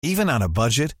Even on a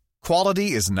budget,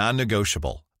 quality is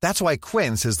non-negotiable. That's why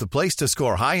Quince is the place to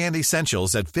score high-end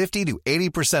essentials at 50 to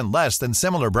 80% less than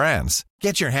similar brands.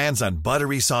 Get your hands on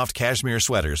buttery soft cashmere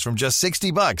sweaters from just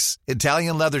 $60,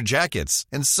 Italian leather jackets,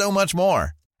 and so much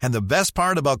more. And the best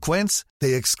part about Quince,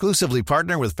 they exclusively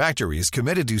partner with factories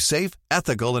committed to safe,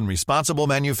 ethical, and responsible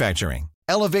manufacturing.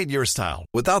 Elevate your style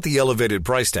without the elevated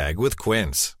price tag with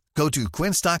Quince. Go to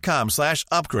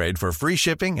quince.com/upgrade for free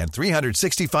shipping and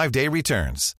 365-day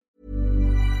returns.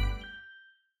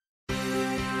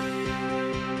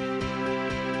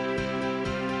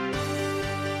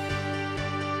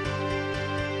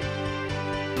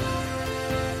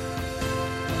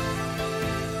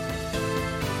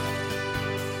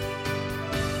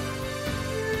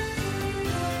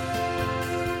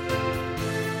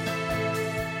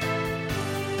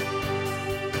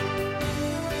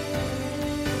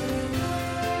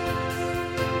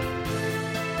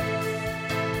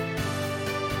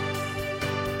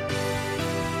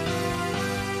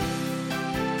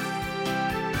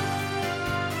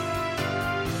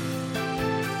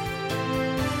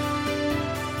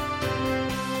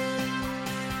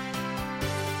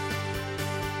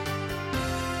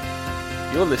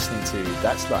 You're listening to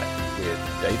That's Life with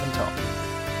Dave and Tom.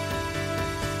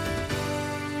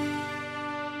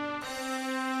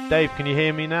 Dave, can you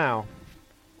hear me now?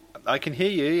 I can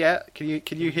hear you, yeah. Can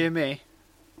you hear me?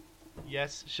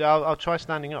 Yes. I'll try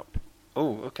standing up.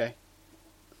 Oh, okay.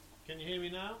 Can you hear me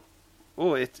now?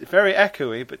 Oh, it's very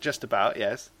echoey, but just about,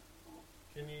 yes.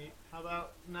 How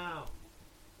about now?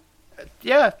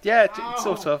 Yeah,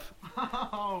 sort of.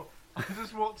 Oh, I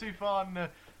just walked too far and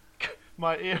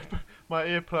my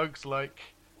earplugs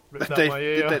ripped out my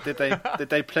ear. Did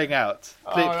they pling out?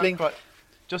 Pling?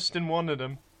 Just in one of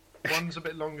them. One's a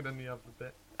bit longer than the other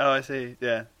bit. Oh, I see.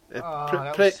 Yeah.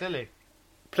 That was silly.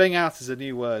 Pling out is a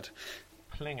new word.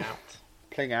 Pling out.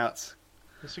 Pling out.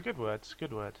 It's a good word.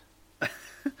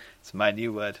 It's my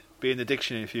new word. Be in the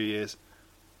dictionary in a few years.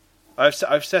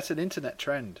 I've set an internet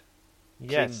trend.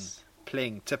 Yes.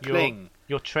 Pling to pling.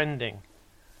 You're trending.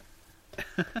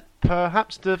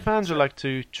 Perhaps the fans would like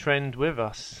to trend with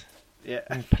us. Yeah.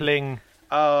 And pling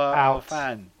out. out.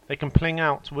 Fan. They can pling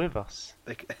out with us.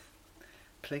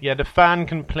 Pling. Yeah, the fan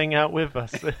can pling out with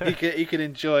us. you can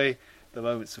enjoy the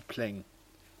moments of pling.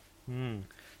 Mm.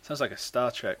 Sounds like a Star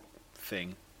Trek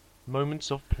thing. Moments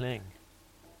of pling.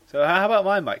 So how about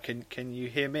my mic? Can you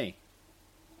hear me?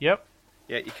 Yep.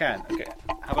 Yeah, you can. Okay.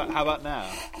 How about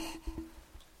now?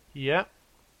 Yep.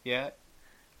 Yeah.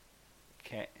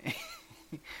 Okay.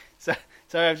 So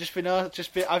I've just been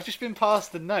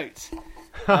passed the note.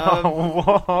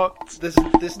 What? This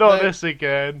Not note, this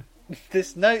again.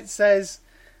 This note says,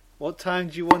 "What time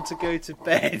do you want to go to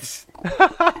bed?"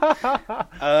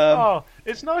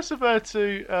 It's nice of her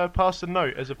to pass a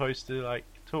note as opposed to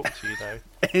talk to you though.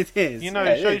 It is. You know,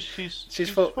 yeah, it shows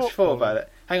she's thought about it.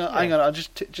 Hang on. I'll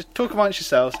just talk amongst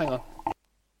yourselves. Hang on.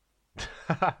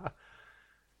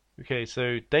 Okay,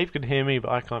 so Dave can hear me,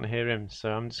 but I can't hear him. So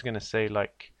I'm just gonna say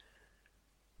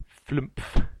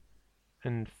flumph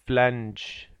and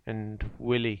flange and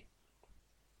willy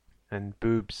and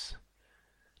boobs.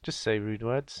 Just say rude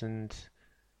words, and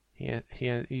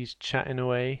he's chatting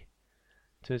away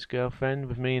to his girlfriend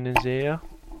with me in his ear.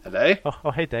 Hello.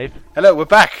 Oh, hey Dave. Hello, we're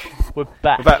back. We're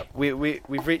back.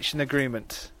 We've reached an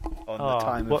agreement on the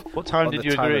time. What time did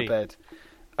you agree? Of bed.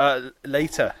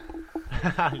 Later.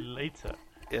 Later.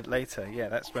 Later. Yeah,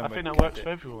 that's when. I think that works for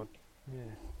everyone.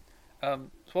 Yeah.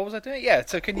 So what was I doing? Yeah.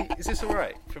 So is this all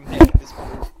right from here?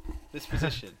 This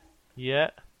position. Yeah.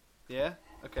 Yeah.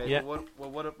 Okay. Yeah. Well,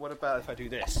 what about if I do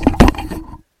this?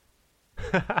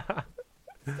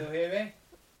 Still hear me?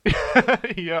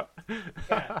 Yeah.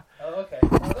 Yeah. Oh, okay.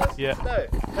 Oh, that's yeah. No.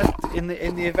 In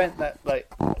the event that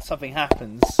something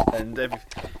happens and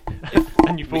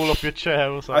and you fall off your chair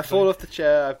or something. I fall off the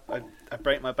chair. I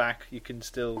break my back. You can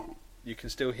still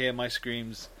hear my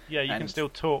screams. Yeah, you can still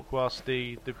talk whilst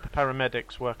the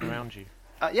paramedics work around you.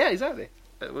 Yeah, exactly.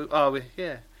 We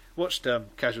watched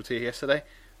Casualty yesterday.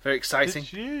 Very exciting.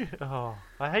 Did you? Oh,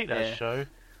 I hate that show.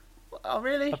 Oh,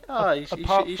 really?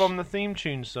 Apart from the theme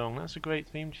tune song, that's a great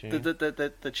theme tune.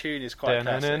 The tune is quite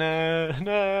classic.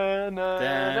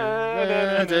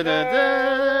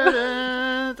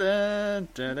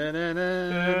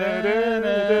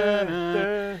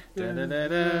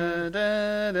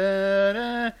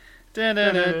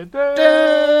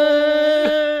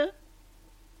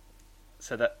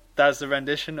 So that's the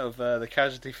rendition of the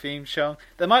Casualty theme song.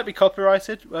 That might be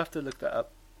copyrighted. We'll have to look that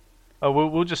up. Oh,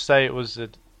 we'll just say it was a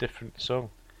different song.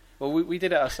 Well, we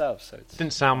did it ourselves, so it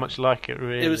didn't sound much like it,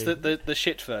 really. It was the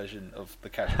shit version of the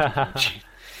Casualty theme tune.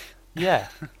 Yeah.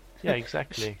 Yeah,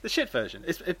 exactly. The shit version.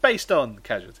 It's based on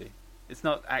Casualty. It's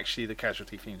not actually the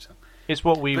Casualty theme song. It's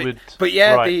what we would. But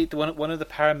yeah, write. the one of the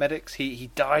paramedics, he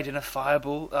died in a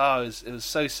fireball. Oh, it was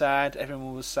so sad.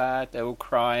 Everyone was sad. They were all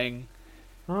crying.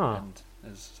 Oh.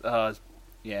 And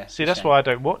yeah. See, that's why I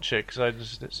don't watch it,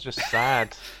 because it's just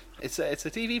sad. It's a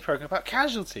TV program about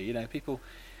casualty. You know, people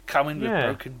come in with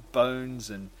broken bones,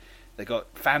 and they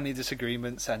got family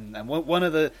disagreements, and one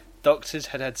of the doctors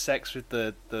had sex with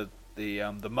the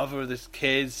mother of the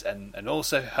kids, and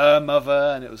also her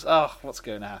mother, and it was what's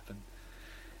going to happen?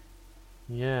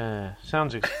 Yeah,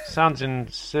 sounds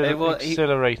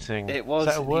exhilarating. It was.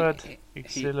 Is that a word?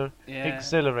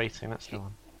 Exhilarating. That's the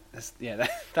one.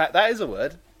 That is a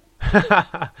word.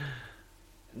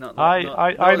 Not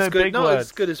I know big not words.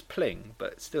 as good as pling,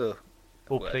 but still.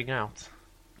 Or pling out.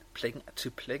 Pling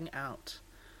out.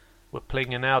 We're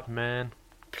plinging out, man.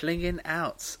 Plinging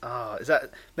out. Is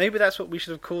that maybe that's what we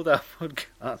should have called our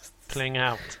podcast? Pling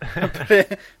out.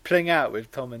 Pling out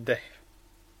with Tom and Dave.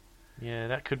 Yeah,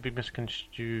 that could be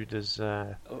misconstrued as.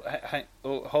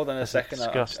 Hold on a second.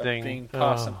 Disgusting.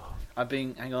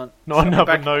 Hang on. Not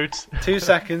another note. 2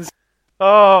 seconds.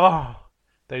 Oh,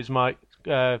 there's Mike.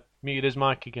 Muted his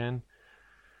mic again.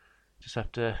 Just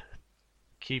have to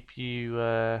keep you.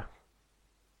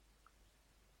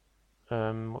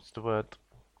 What's the word?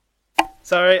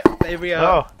 Sorry, here we are.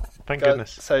 Oh, thank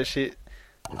goodness. So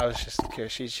I was just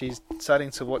curious. She's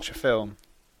deciding to watch a film.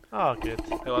 Oh, good.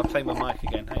 Oh, I'll play my mic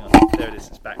again. Hang on. There it is.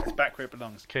 It's back. It's back where it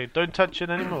belongs. Okay, don't touch it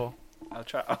anymore. I'll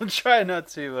try not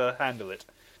to handle it.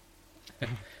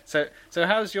 So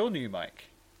how's your new mic?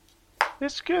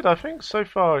 It's good. I think so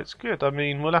far it's good. I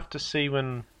mean, we'll have to see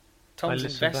when Tom's I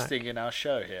listen investing back. in our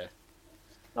show here.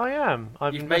 I am.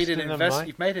 You've made an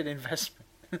investment.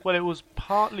 Well, it was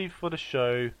partly for the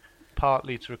show,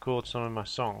 partly to record some of my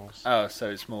songs. Oh, so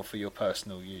it's more for your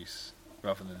personal use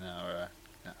rather than our.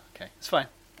 No, okay, it's fine.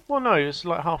 Well, no, it's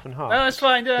like half and half. No, it's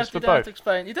fine. You don't have both. to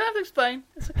explain. You don't have to explain.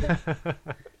 It's okay.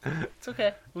 It's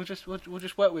okay. We'll just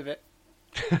work with it.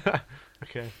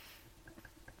 Okay.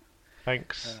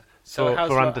 Thanks for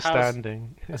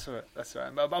understanding. That's all right. That's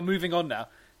all right. I'm moving on now.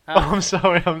 I'm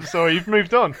sorry. You've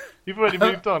moved on. You've already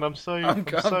moved on. I'm so 2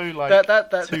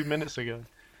 minutes ago.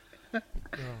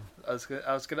 I was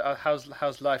gonna.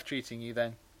 How's life treating you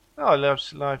then? Oh,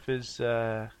 life is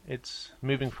it's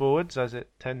moving forwards as it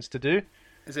tends to do.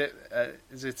 Is it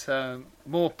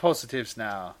more positives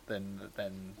now than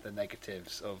the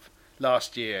negatives of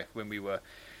last year when we were?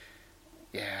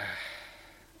 Yeah.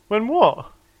 When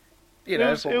what? You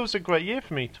know, it was a great year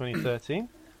for me, 2013.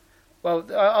 Well,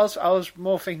 I was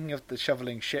more thinking of the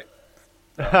shoveling shit.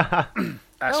 That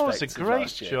was a great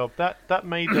job. That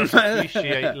made us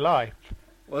appreciate life.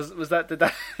 Was that did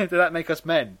that make us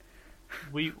men?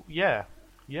 Yeah.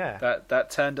 That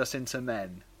turned us into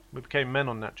men. We became men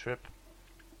on that trip.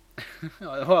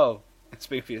 Well,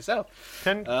 speak for yourself.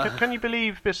 Can you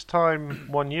believe this time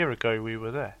 1 year ago we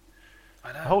were there?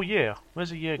 I know. A whole year.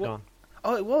 Where's the year gone?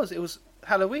 Oh, it was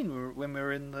Halloween when we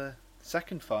were in the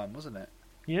second farm, wasn't it?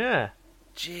 Yeah.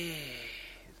 Jeez.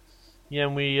 Yeah,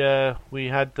 and we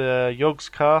had the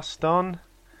Yogscast on.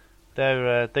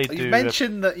 They do. You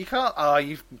mentioned that you can't.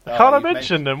 Can't I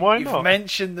mention them? Why not? You've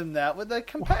mentioned them now. Well, they're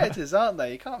competitors, aren't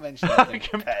they? You can't mention them.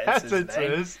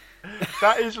 Competitors.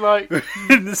 That is like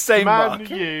in the same Man market.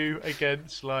 U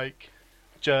against like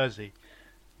Jersey.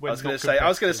 I was going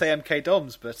to say MK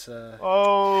Doms, but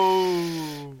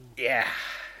oh yeah.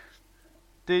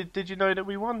 Did you know that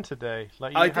we won today?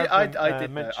 Like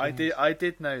I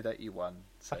did know that you won.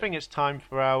 So. I think it's time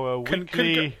for our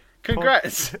weekly.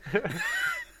 Congrats.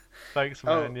 Thanks,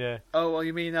 man. Yeah. Oh, well,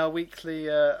 you mean our weekly,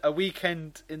 a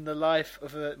weekend in the life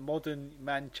of a modern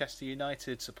Manchester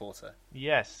United supporter?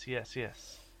 Yes.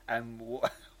 And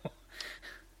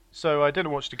so I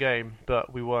didn't watch the game,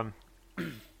 but we won.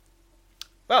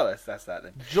 Well, that's that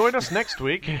then. Join us next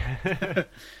week.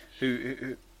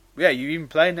 Who? Yeah, you even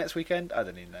playing next weekend? I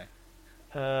don't even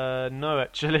know. No,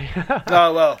 actually.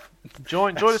 Oh well.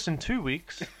 Join us in 2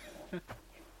 weeks.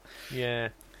 Yeah.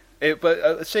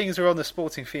 But seeing as we're on the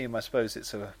sporting theme, I suppose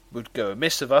would go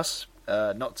amiss of us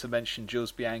not to mention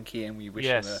Jules Bianchi, and we wish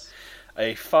him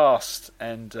a fast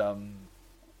and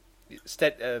what's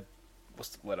the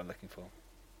word I'm looking for?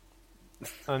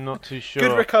 I'm not too sure.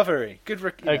 Good recovery.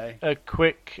 A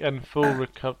quick and full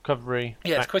recovery.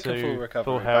 Yeah, it's quick and full recovery.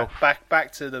 Full health.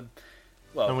 Back to the.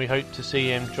 Well, and we hope to see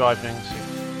him driving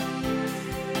soon.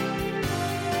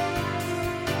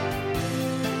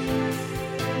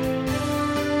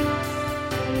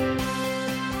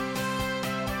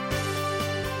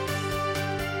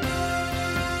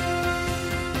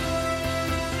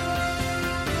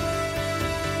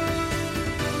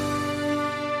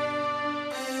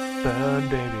 burn,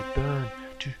 baby, burn.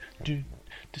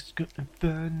 Disco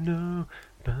Inferno,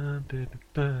 burn, baby,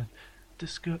 burn.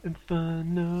 Disco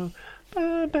Inferno,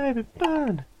 burn, baby,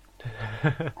 burn.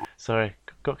 Sorry,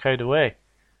 got carried away.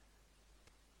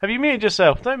 Have you muted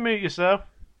yourself? Don't mute yourself.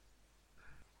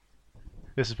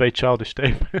 This is very childish,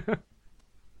 Dave.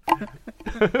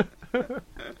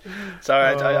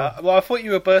 Sorry, I thought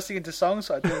you were bursting into song,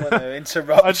 so I didn't want to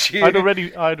interrupt you. I'd already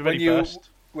burst.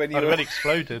 I'd already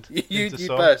exploded. you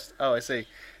burst. Oh, I see.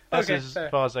 That's as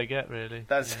far as I get, really.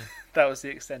 That was the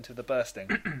extent of the bursting.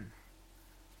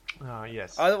 Ah,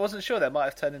 yes. I wasn't sure that might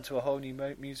have turned into a whole new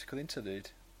musical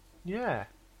interlude. Yeah.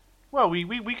 Well, we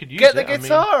could use Get the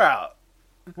guitar out.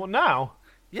 What now?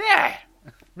 Yeah.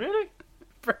 Really?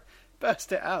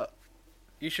 Burst it out.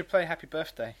 You should play Happy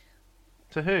Birthday.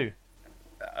 To who?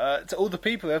 To all the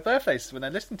people who have birthdays when they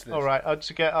listen to this. All right, I'll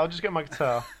just get my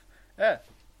guitar. Yeah.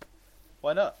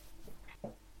 Why not?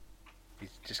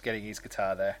 He's just getting his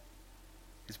guitar there.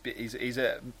 He's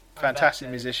a fantastic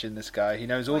musician, this guy. He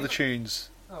knows all the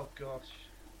tunes. Oh, gosh.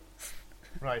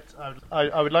 Right.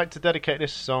 I would like to dedicate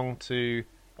this song to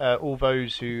all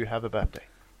those who have a birthday.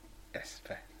 Yes,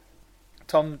 fair.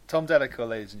 Tom Delacour,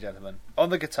 ladies and gentlemen, on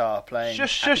the guitar playing.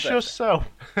 Shush yourself.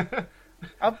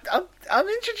 I'm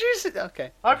introducing.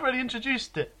 Okay. I've already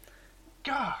introduced it.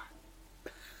 God.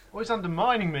 Always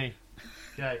undermining me.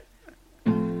 Okay.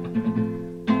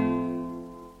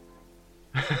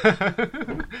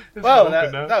 Well,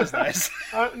 that was nice.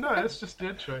 No, that's just the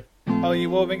intro. Oh, you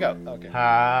warming up? Okay.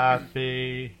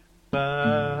 Happy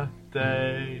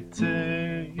birthday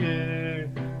to you.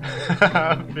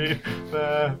 Happy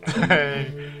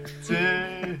birthday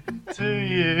to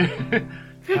you.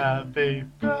 Happy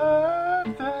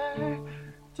birthday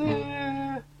to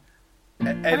you.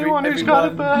 Anyone who's got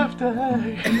a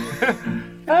birthday.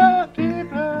 Happy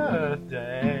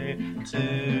birthday to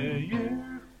you.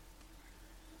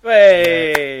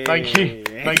 Hey!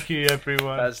 Thank you,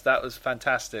 everyone. That was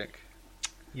fantastic.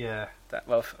 Yeah.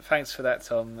 Thanks for that,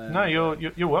 Tom. No,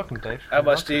 you're welcome, Dave. How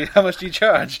much do you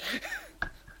charge?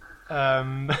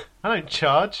 I don't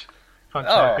charge. Can't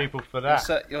charge people for that.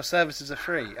 Your services are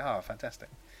free. Oh, fantastic.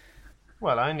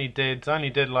 Well, I only did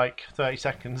like 30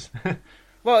 seconds.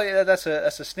 Well, yeah, that's a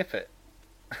snippet.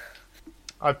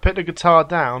 I put the guitar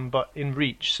down, but in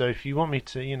reach. So if you want me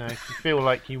to, if you feel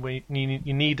like you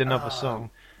need another song,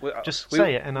 just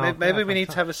say it, and maybe we need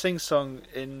to have a sing song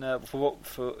in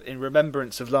in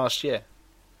remembrance of last year.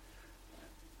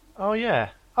 Oh yeah,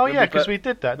 because we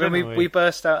did that, didn't we? We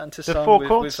burst out into the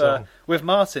song with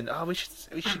Martin. Oh, we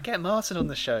should get Martin on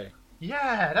the show.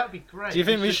 Yeah, that'd be great. Do you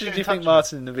think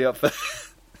Martin would be up for?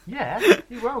 Yeah,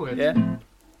 he will. Yeah.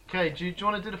 Okay, do you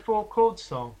want to do the 4 chords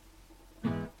song?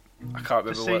 I can't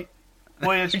remember what.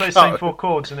 Well, you're supposed to sing 4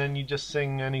 chords, and then you just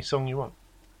sing any song you want.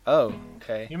 Oh,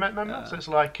 okay. You remember? So it's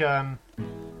like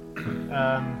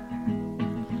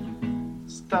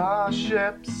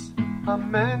starships are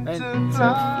meant to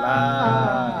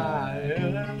fly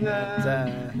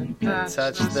and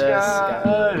touch the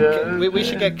sky. We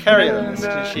should get Carrie on this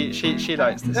because she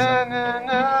likes this song.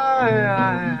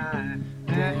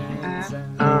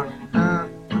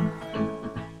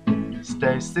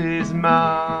 Stacy's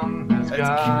mom has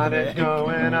got it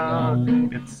going on.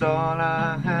 It's all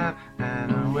I have,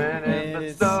 and I went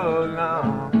it for so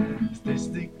long.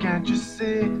 Stacy, can't you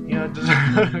see? You're just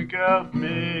a girl for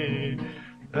me.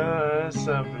 There's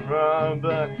something wrong,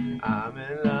 but I'm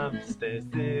in love with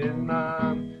Stacy's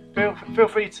mom. Feel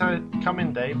free to come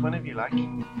in, Dave, whenever you like.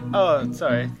 Oh,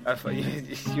 sorry. I thought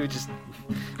you were just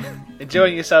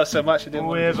enjoying yourself so much. I didn't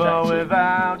want to distract you.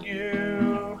 Without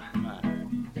you.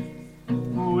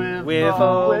 With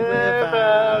or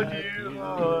without you,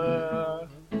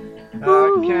 I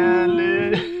can't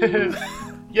live.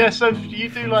 Yeah, so you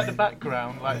do like the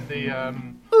background, like the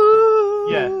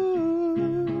yeah.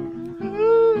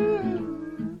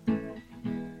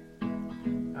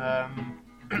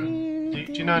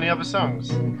 Do you know any other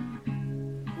songs?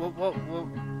 What,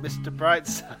 Mr.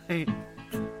 Brightside?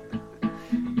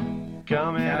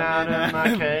 Coming out of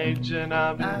my cage and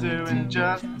I've been doing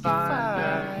just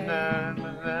fine.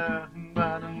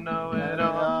 I don't know it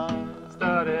all.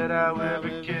 Started out with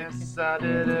a kiss, I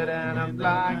did it and I'm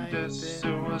like this.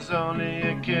 It was only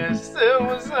a kiss, it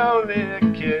was only a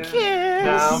kiss.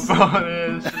 Now I'm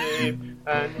falling asleep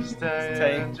and you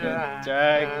stay and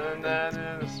drag. And then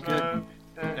in the smoke.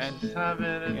 And just having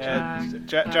a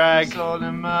drag. It's all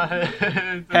in my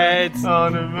head.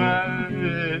 On my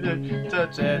head.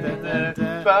 Touching it.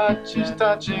 But she's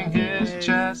touching his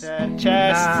chest.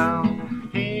 Now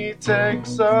he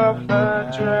takes off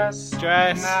her dress.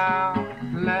 Now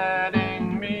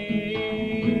letting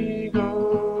me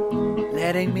go.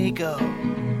 letting me go.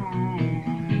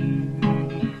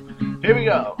 Here we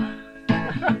go.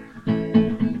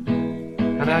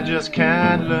 And I just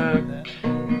can't look.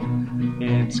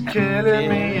 It's killing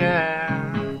me,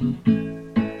 yeah.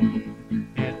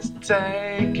 It's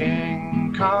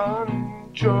taking control.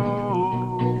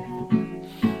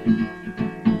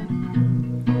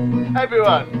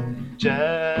 Everyone,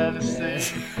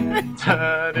 jealousy,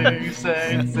 turning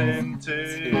saints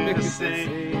into the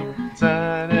sea,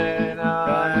 turning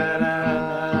on an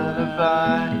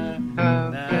alibi,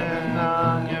 helping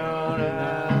on your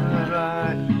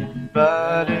alibi.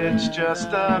 But it's just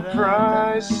a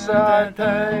price I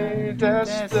pay.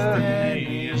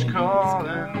 Destiny is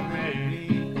calling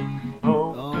me.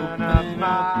 Open up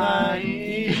my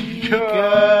eagle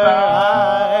eye.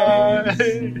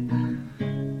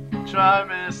 Try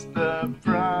miss the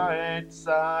bright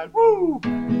side. Woo!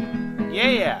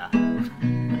 Yeah.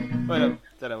 Well,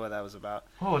 don't know what that was about.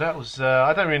 Oh, that was.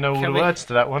 I don't really know all the words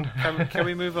to that one. Can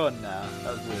we move on now?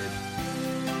 That was weird.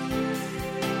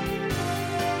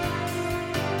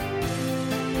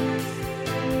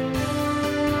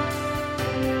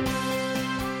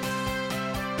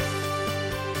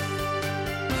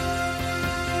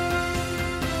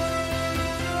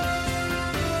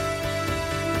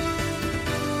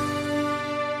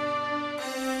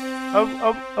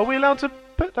 Are we allowed to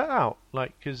put that out?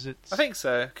 Like, because it's. I think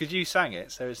so, because you sang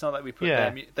it, so it's not like we put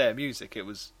their music. It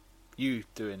was you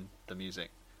doing the music.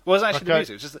 It wasn't actually the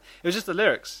music. It was just the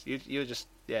lyrics. You were just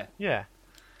Yeah.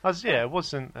 I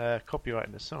wasn't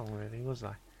copyrighting the song really, was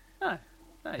I? No.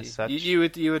 You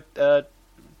would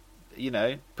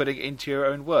put it into your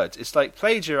own words. It's like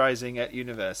plagiarizing at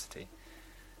university.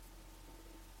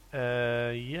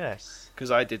 Yes. Because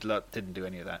I didn't do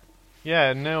any of that.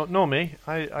 Yeah, nor me.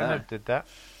 I never did that.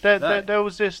 There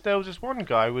was this one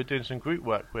guy we were doing some group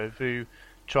work with who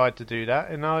tried to do that,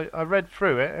 and I read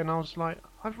through it and I was like,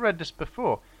 I've read this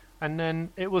before, and then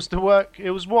it was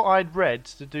what I'd read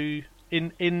to do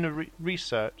in the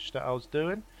research that I was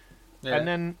doing, and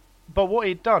then. But what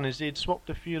he'd done is he'd swapped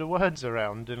a few of the words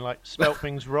around and like spelt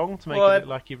things wrong to make it look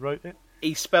like he wrote it.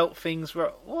 He spelt things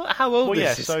wrong. How old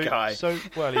is this guy?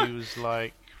 He was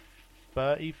like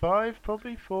 35,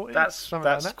 probably 40. That's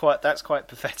quite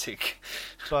pathetic.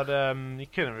 But he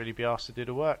couldn't really be asked to do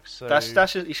the work. So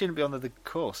you shouldn't be on the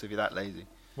course if you're that lazy.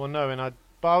 Well, no,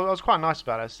 but I was quite nice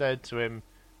about it. I said to him,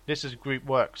 "This is group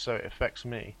work, so it affects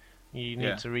me. You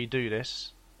need to redo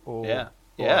this."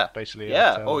 Basically.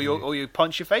 Or you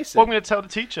punch your face in. Well, I'm going to tell the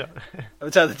teacher.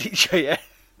 I'll tell the teacher, yeah.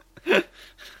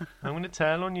 I'm going to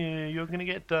tell on you. You're going to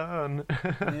get done.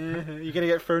 You're going to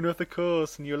get thrown off the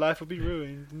course, and your life will be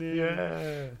ruined.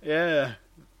 Yeah.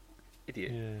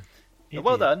 Idiot. Yeah.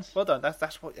 Well done.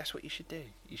 That's what you should do.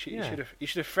 You should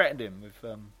have threatened him with.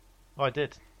 Oh, I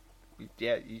did.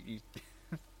 Yeah, you.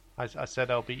 I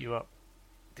said I'll beat you up.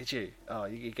 Did you? Oh,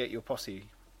 you get your posse.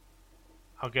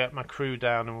 I'll get my crew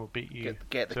down and we'll beat you.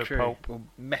 Get the to crew. A pulp. We'll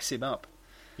mess him up.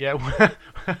 Yeah,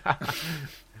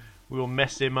 we'll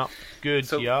mess him up good.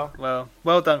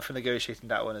 Well done for negotiating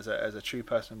that one as a true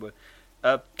person would.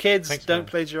 Kids, Thanks, don't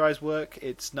plagiarise work.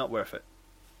 It's not worth it.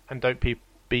 And don't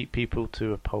beat people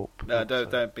to a pulp. No,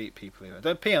 don't beat people either.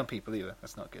 Don't pee on people either.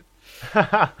 That's not good.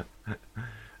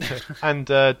 And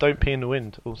don't pee in the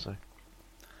wind also.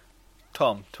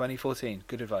 Tom, 2014.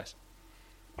 Good advice.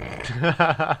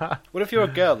 What if you're a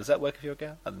girl? Does that work if you're a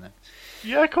girl? I don't know.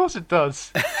 Yeah, of course it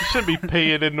does. You shouldn't be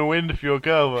peeing in the wind if you're a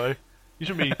girl, though. You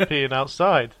shouldn't be peeing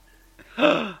outside.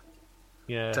 Yeah.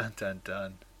 Dun dun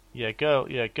dun. Yeah,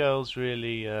 girls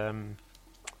really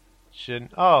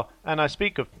shouldn't. Oh, and I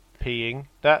speak of peeing.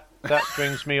 That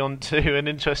brings me on to an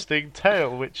interesting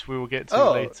tale, which we will get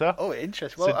to later. Oh,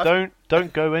 interesting. Well, so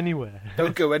don't go anywhere.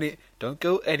 Don't go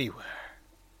anywhere.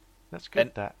 That's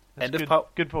good. That's end good, of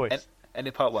part. Good voice. End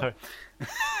of part one.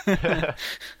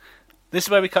 This is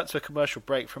where we cut to a commercial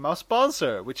break from our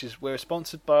sponsor, which is we're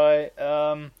sponsored by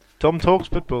Tom Talks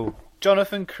Football.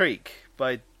 Jonathan Creek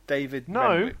by David. No.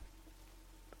 Renwick.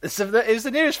 It was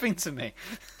the nearest thing to me.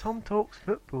 Tom Talks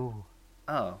Football.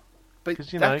 Oh, but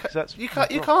because that's you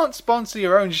can't sponsor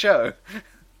your own show.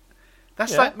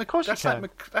 That's like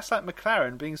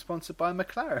McLaren being sponsored by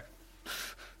McLaren.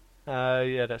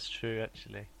 Yeah, that's true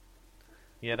actually.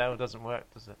 Yeah, that doesn't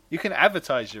work, does it? You can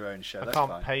advertise your own show. I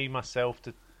can't pay myself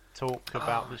to talk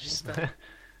about this.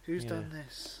 Who's done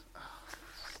this?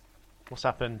 What's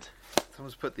happened?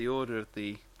 Someone's put the order of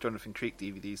the Jonathan Creek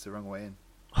DVDs the wrong way in.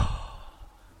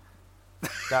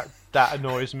 That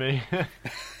annoys me.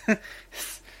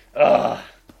 God.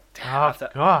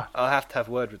 I'll have to have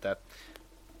a word with that.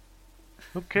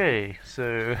 Okay,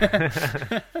 so...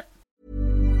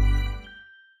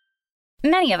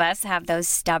 Many of us have those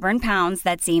stubborn pounds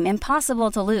that seem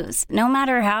impossible to lose, no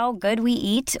matter how good we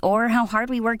eat or how hard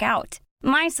we work out.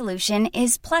 My solution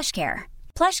is PlushCare.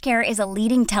 PlushCare is a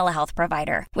leading telehealth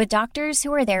provider with doctors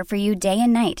who are there for you day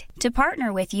and night to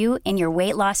partner with you in your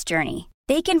weight loss journey.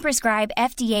 They can prescribe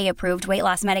FDA-approved weight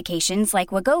loss medications like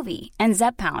Wegovy and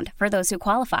Zepbound for those who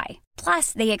qualify.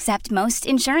 Plus, they accept most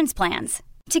insurance plans.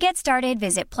 To get started,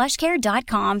 visit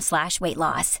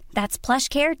plushcare.com/weightloss. That's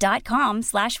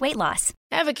plushcare.com/weightloss.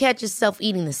 Ever catch yourself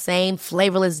eating the same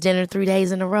flavorless dinner 3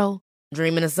 days in a row?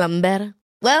 Dreaming of something better?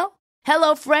 Well,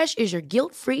 HelloFresh is your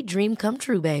guilt-free dream come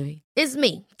true, baby. It's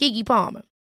me, Keke Palmer.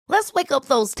 Let's wake up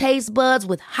those taste buds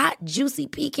with hot, juicy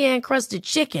pecan-crusted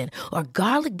chicken or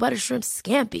garlic butter shrimp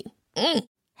scampi.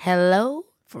 Hello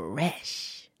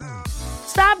Fresh.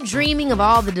 Stop dreaming of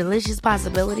all the delicious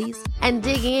possibilities and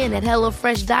dig in at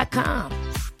HelloFresh.com.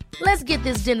 Let's get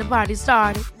this dinner party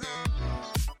started.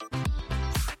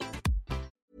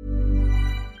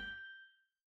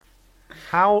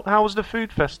 How was the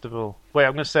food festival? Wait,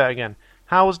 I'm going to say it again.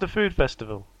 How was the food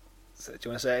festival? So, do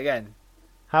you want to say it again?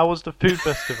 How was the food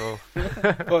festival?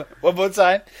 One more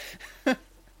time.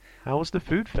 How was the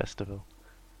food festival?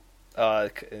 Oh,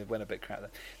 it went a bit crap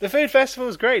there. The food festival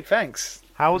was great, thanks.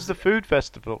 How was the food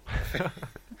festival?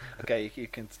 Okay, you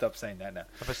can stop saying that now.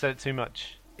 Have I said it too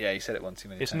much? Yeah, you said it one too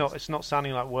many times. It's not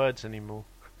sounding like words anymore.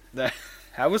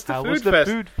 How was the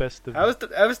food festival? How was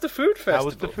the food festival? How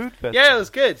was the food festival? Yeah, it was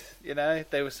good. You know,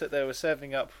 they were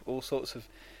serving up all sorts of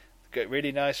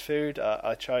really nice food.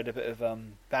 I tried a bit of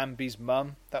Bambi's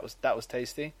mum. That was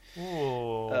tasty.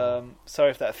 Ooh.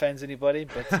 Sorry if that offends anybody,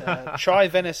 but try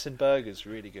venison burgers.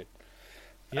 Really good.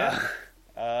 Yeah.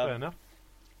 Fair enough.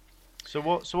 So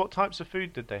what types of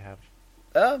food did they have?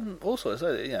 All sorts.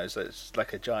 You know, it's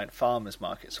like a giant farmers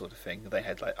market sort of thing. They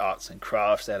had like arts and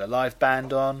crafts. They had a live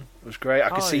band on. It was great. I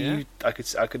could see you. I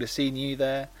could have seen you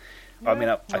there. Yeah. I mean,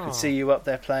 I could see you up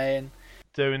there playing.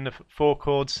 Doing the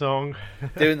 4-chord song.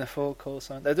 Doing the 4-chord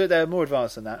song. They were more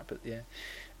advanced than that, but yeah.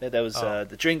 There was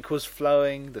the drink was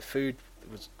flowing. The food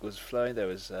was flowing. There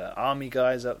was army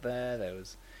guys up there. There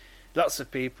was lots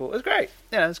of people. It was great.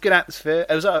 Yeah, it was a good atmosphere.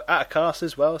 It was at a castle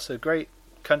as well, so great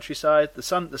countryside. The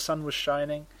sun was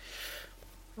shining.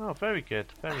 Oh, very good.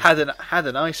 Had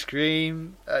an ice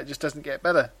cream. It just doesn't get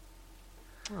better.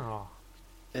 Oh,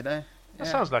 you know. That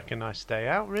sounds like a nice day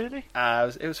out, really.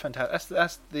 It was fantastic.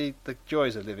 That's the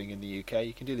joys of living in the UK.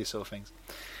 You can do these sort of things.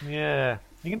 Yeah,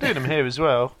 you can do them here as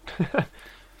well.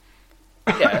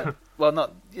 Yeah, well,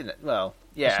 not well,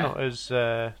 yeah.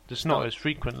 It's not as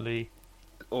frequently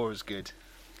or as good.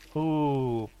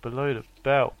 Ooh, below the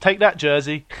belt. Take that,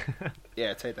 Jersey.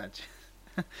 Yeah, take that.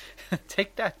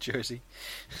 Take that, Jersey.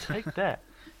 Take that.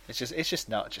 It's just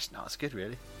not as good,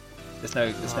 really. There's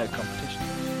no competition.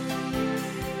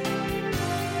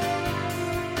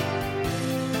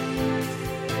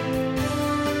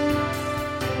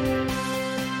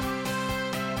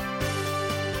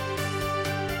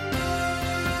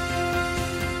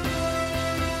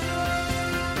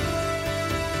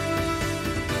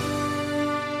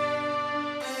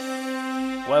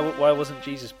 Why wasn't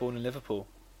Jesus born in Liverpool?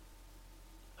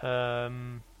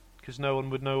 Because no one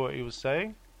would know what he was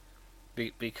saying.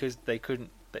 Because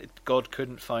God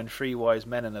couldn't find 3 wise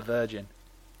men and a virgin.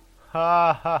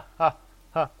 Ha ha ha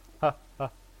ha ha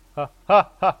ha ha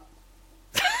ha.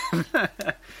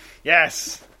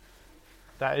 Yes.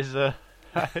 That is a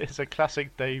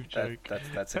classic Dave joke.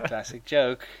 That's a classic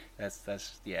joke.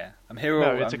 That's yeah. I'm here.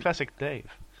 No, it's a classic Dave.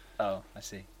 Oh, I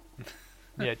see.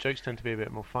 Yeah, jokes tend to be a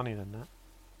bit more funny than that.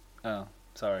 Oh,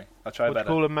 sorry. I'll try better. What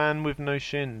do you call a man with no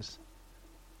shins?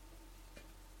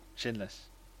 Shinless.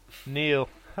 Neil.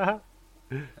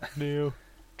 Neil.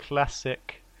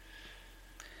 Classic.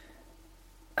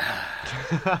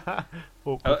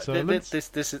 Awkward silence.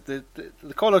 This is the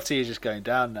quality is just going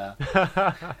down now.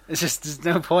 There's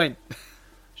no point.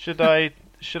 Should I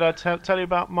tell you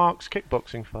about Mark's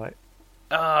kickboxing fight?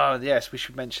 Oh yes, we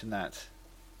should mention that.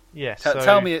 Yes.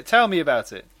 Tell me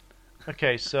about it.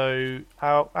 Okay, so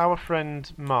our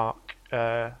friend Mark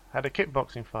had a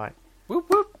kickboxing fight. Whoop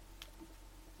whoop.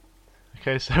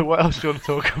 Okay, so what else do you want to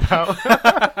talk about?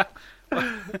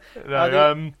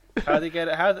 No, how did he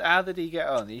get? How did he get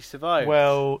on? He survived.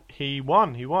 Well, he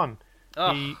won.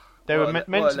 Oh, they were meant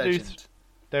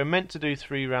to do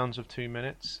 3 rounds of 2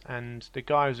 minutes, and the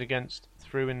guy who was against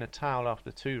threw in the towel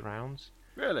after 2 rounds.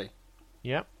 Really?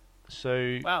 Yep.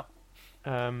 So wow.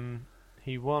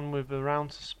 He won with a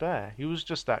round to spare. He was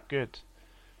just that good.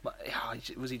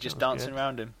 Was he just dancing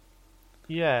around him?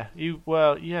 Yeah.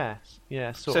 Yeah.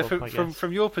 Sort of. So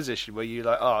from your position, were you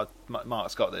like, oh,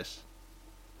 Mark's got this?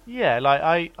 Yeah,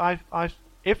 like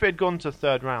if it had gone to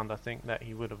third round, I think that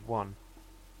he would have won.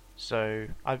 So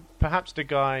perhaps the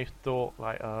guy thought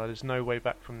like, oh, there's no way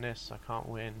back from this. I can't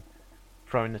win.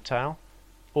 Throwing the towel,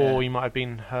 or he might have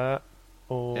been hurt,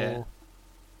 or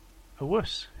a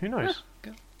wuss. Who knows?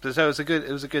 So it was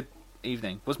a good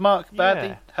evening. Was Mark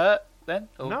badly hurt then?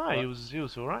 Or no, what? he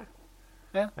was all right.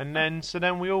 Yeah. And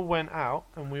then we all went out,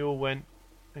 and we all went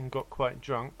and got quite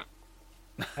drunk.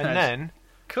 And then,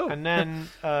 cool. And then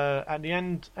at the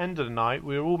end of the night,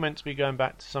 we were all meant to be going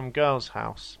back to some girl's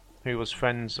house who was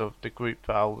friends of the group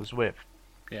that I was with.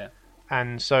 Yeah.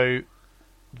 And so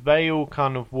they all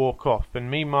kind of walk off, and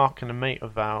me, Mark, and a mate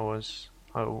of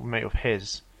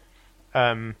his,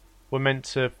 were meant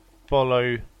to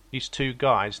follow these two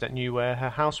guys that knew where her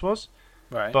house was.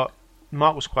 Right. But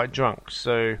Mark was quite drunk,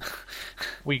 so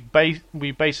we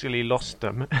basically lost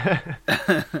them.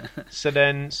 So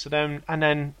then,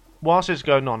 whilst it's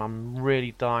going on, I'm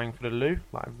really dying for the loo.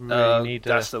 Like, I really need.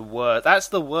 That's the worst. That's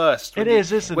the worst. It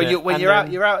is, isn't it? When you're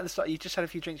out at the start, you just had a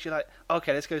few drinks. You're like,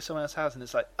 okay, let's go to someone else's house, and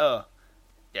it's like, oh,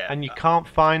 yeah. And you can't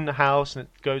find the house, and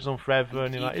it goes on forever.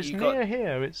 And you're like, it's near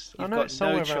here. I know it's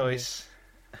somewhere around here. You've got no choice.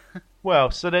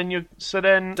 Well, so then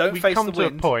Don't we face come the to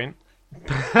wind. a point.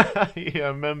 Yeah,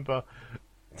 remember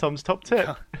Tom's top tip.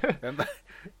 Remember,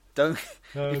 don't.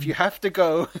 If you have to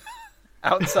go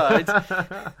outside,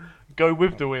 go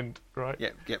with the wind, right?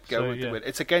 Yeah, go with the wind.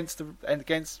 It's against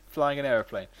flying an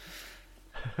aeroplane.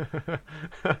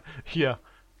 Yeah.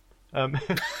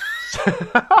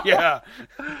 Yeah.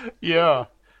 Yeah.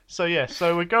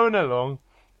 So we're going along,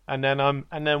 and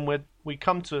then we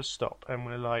come to a stop, and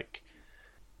we're like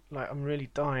I'm really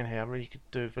dying here. I really could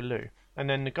do with a loo. And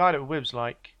then the guy that we're with's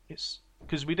like, it's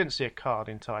because we didn't see a car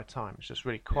the entire time. It's just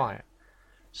really quiet.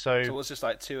 So it was just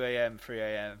like 2 a.m., 3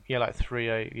 a.m. Yeah, like 3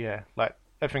 a.m. Yeah, like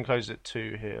everything closes at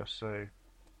 2 here. So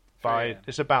a.m.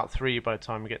 it's about 3 by the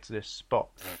time we get to this spot.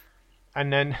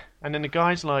 And then the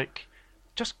guy's like,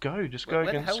 just go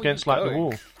against like the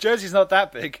wall. Jersey's not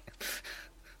that big.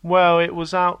 Well, it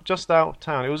was just out of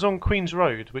town. It was on Queen's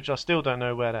Road, which I still don't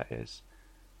know where that is.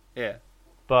 Yeah.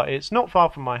 But it's not far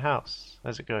from my house,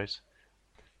 as it goes.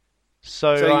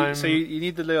 So you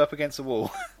need the loo up against the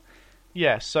wall.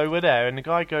 Yeah, so we're there, and the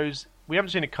guy goes, we haven't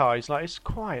seen a car. He's like, it's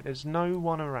quiet. There's no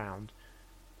one around.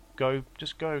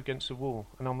 Just go against the wall.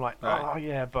 And I'm like, right. Oh,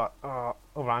 yeah, but, all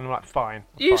right. And I'm like, fine.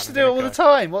 You used to do it all the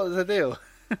time. What was the deal?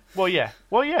 Well, yeah.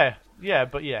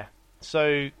 But yeah.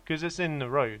 So, because it's in the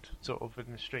road, sort of,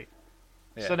 in the street.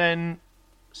 Yeah.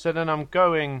 So then I'm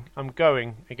going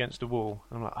against the wall.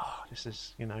 And I'm like, oh, this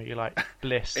is, you're like,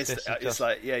 bliss. It's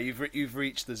like, yeah, you've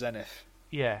reached the zenith.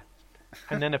 Yeah.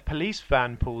 And then a police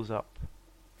van pulls up.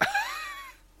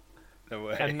 No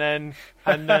way. And then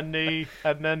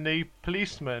the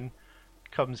policeman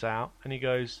comes out and he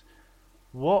goes,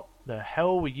 "What the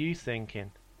hell were you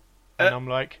thinking?" And I'm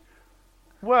like,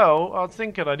 "Well, I was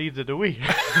thinking I needed a wee."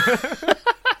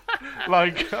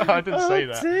 Like, I didn't say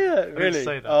that. Dear. Really? I didn't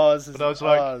say that. But I was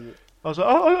like,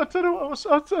 I don't know what I was.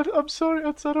 I'm sorry.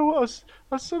 I don't know what I was.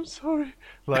 I'm sorry.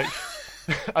 Like,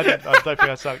 I don't think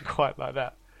I sounded quite like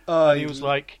that. And he was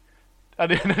like,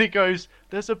 and then he goes,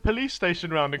 "There's a police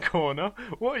station around the corner.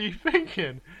 What are you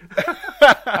thinking?"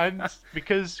 And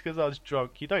because I was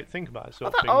drunk, you don't think about it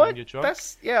sort of thing when you're drunk.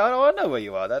 I know where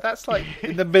you are. That's like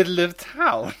in the middle of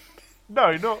town.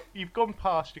 No, not. You're going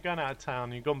out of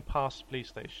town. You've gone past the police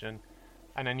station,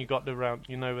 and then you got the round.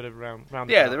 You know where the roundabout.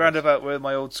 Yeah, the roundabout where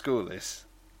my old school is.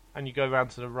 And you go round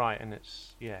to the right, and it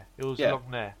was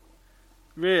along there.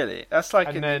 Really? That's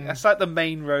like that's like the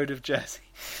main road of Jersey.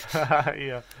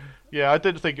 Yeah. I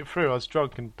didn't think it through. I was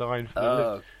drunk and dying for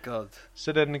the lift. God.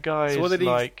 So then the guy is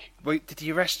like, "Wait, did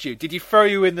he arrest you? Did he throw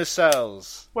you in the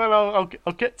cells?" Well,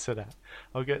 I'll get to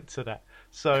that.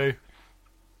 So,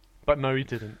 but no, he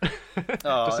didn't.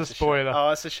 Just a spoiler. Oh,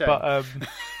 that's a shame.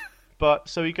 But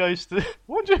so he goes to.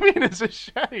 What do you mean it's a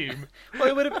shame?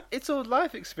 Well, it's all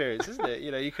life experience, isn't it?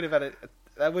 You could have had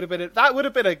that would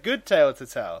have been a good tale to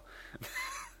tell.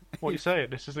 What are you saying?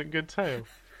 This isn't a good tale.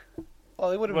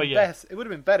 Well, it would have been best. It would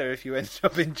have been better if you ended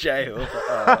up in jail.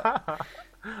 But,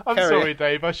 I'm sorry,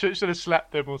 Dave. I should have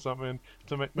slapped him or something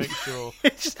to make sure.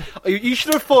 You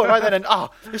should have thought right then, and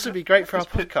this would be great for our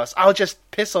podcast. I'll just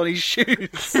piss on his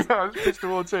shoes. I'll piss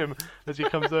towards him as he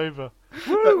comes over.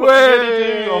 Woo, what are you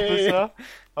doing, officer?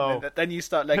 Oh. Then you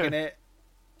start legging it.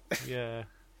 Yeah,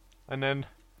 and then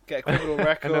get a criminal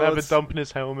record, and then have a dump in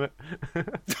his helmet.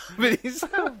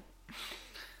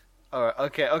 All right.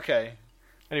 Okay.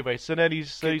 Anyway, so then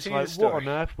he's like, "What on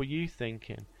earth were you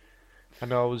thinking?"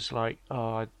 And I was like,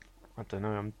 "Oh, I don't know.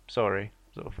 I'm sorry,"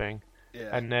 sort of thing.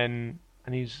 Yeah. And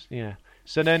he's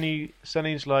So then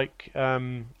he's like,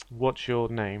 what's your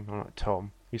name? I'm like,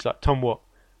 Tom. He's like, Tom what?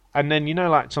 And then,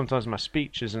 like, sometimes my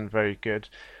speech isn't very good.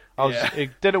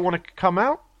 It didn't want to come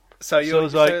out. So you're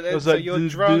drunk.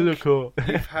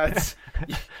 You've had,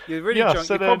 you're really drunk.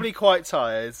 You're probably quite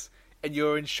tired, and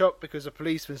you're in shock because a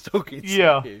policeman's talking to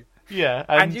you. Yeah,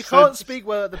 and you can't speak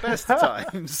well at the best of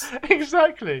times.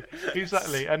 Exactly.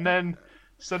 And then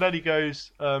he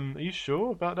goes, "Are you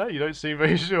sure about that? You don't seem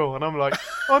very sure." And I'm like,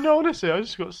 "Oh no, honestly, I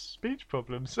just got speech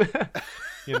problems." And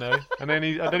then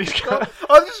he's got,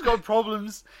 I've just got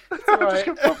problems. It's all right.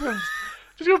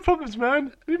 Just got problems,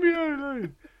 man. Leave me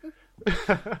alone.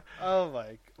 Oh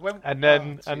my! And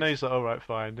then he's like, all right,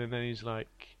 fine. And then he's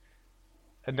like,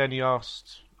 and then he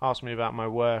asked me about my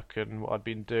work and what I'd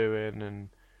been doing and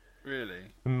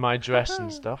my dress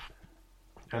and stuff.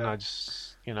 And I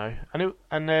just,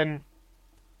 and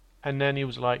then he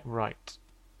was like, right,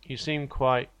 you seem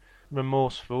quite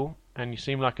remorseful and you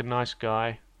seem like a nice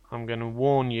guy. I'm going to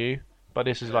warn you, but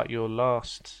this is like your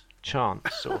last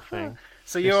chance, sort of thing.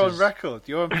 So you're on record.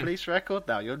 You're on police record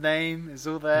now. Your name is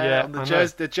all there on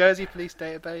the Jersey Police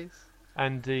database.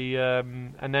 And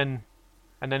and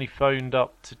then he phoned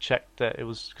up to check that it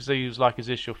was, because he was like, "Is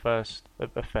this your first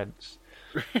offence?"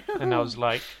 And I was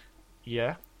like,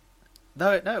 "Yeah."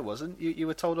 No, it wasn't. You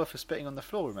were told off for spitting on the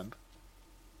floor. Remember?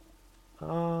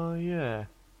 Oh yeah.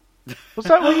 Was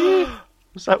that with you?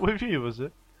 Was that with you? Was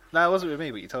it? No, it wasn't with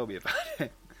me. But you told me about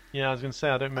it. Yeah, I was going to say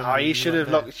I don't remember. Oh, he should have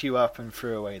locked you up and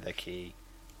threw away the key.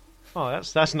 Oh,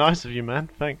 that's nice of you, man.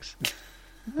 Thanks.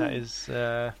 That is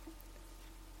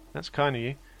that's kind of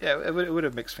you. Yeah, it would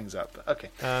have mixed things up. But okay.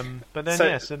 But then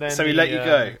so he let you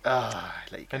go.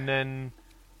 Let you go. And then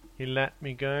he let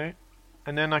me go,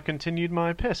 and then I continued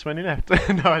my piss when he left.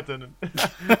 No, I didn't.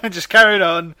 Just carried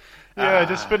on. Yeah, I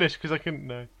just finished because I couldn't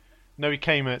know. No, he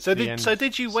came at the end. So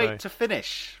did you wait to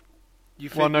finish?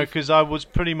 Well, no, because I was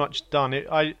pretty much done.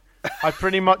 I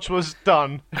pretty much was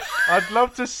done. I'd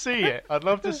love to see it. I'd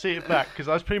love to see it back because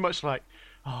I was pretty much like,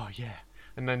 oh yeah,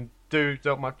 and then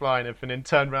drop my fly and everything, and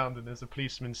turn round and there's a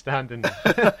policeman standing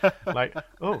there. Like,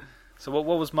 oh. So what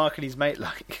was Mark and his mate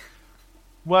like?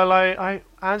 Well, I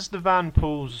as the van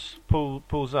pulls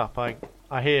up,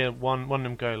 I hear one of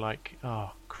them go like,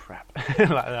 oh crap, like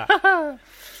that,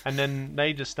 and then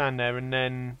they just stand there, and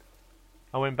then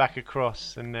I went back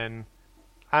across, and then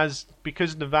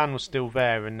because the van was still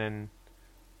there, and then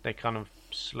they kind of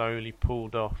slowly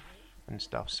pulled off and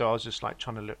stuff. So I was just like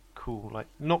trying to look cool, like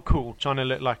not cool, trying to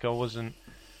look like I wasn't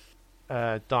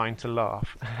dying to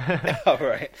laugh. Oh,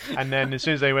 right. And then as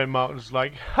soon as they went, Mark was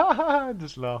like, ha ha,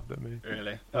 just laughed at me.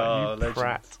 Really? Like, you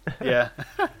prat. Yeah.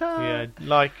 Yeah,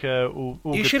 like all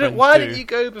you good should have. friends Why do. didn't you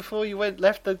go before you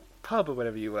left the pub or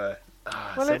whatever you were?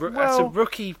 That's a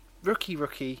rookie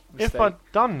mistake. If I'd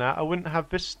done that, I wouldn't have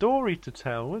this story to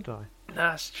tell, would I?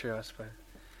 That's true, I suppose.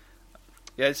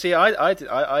 Yeah, see,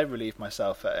 I relieved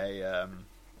myself at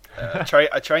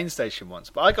a train station once,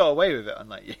 but I got away with it,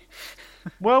 unlike you.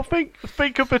 Well,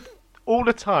 think of it, all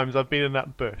the times I've been in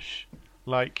that bush,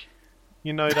 like,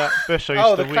 that bush I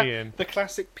used to wee in. The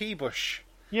classic pea bush.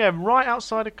 Yeah, right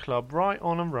outside a club, right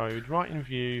on a road, right in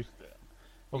view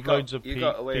of loads of people. You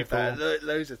got away with that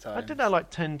loads of times. I did that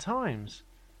like 10 times,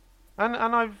 and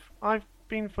I've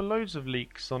been for loads of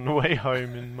leaks on the way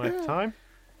home in my time.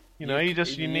 You need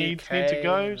to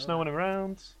go. There's no one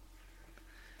around.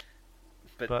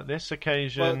 But this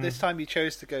occasion... Well, this time you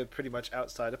chose to go pretty much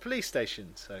outside a police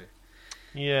station, so...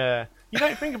 Yeah. You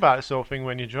don't think about this sort of thing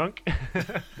when you're drunk.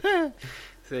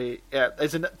 See, yeah,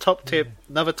 there's another top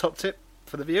tip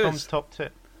for the viewers. Tom's top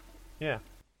tip. Yeah.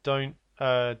 Don't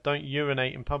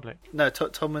urinate in public. No,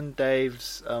 Tom and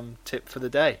Dave's tip for the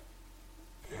day.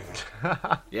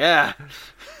 Yeah.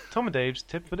 Tom and Dave's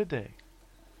tip for the day.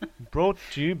 Brought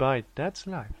to you by Dad's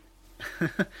Life.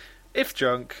 If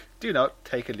drunk, do not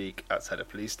take a leak outside a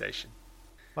police station.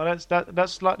 Well,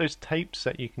 that's like those tapes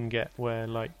that you can get where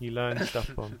like you learn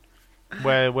stuff on,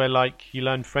 where like you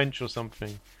learn French or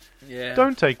something. Yeah.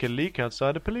 Don't take a leak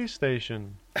outside a police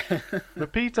station.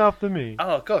 Repeat after me.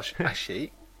 Oh gosh,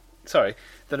 actually, sorry,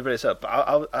 don't know if it's up, but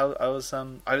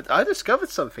I discovered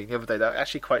something the other day that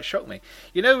actually quite shocked me.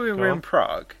 You know, we were in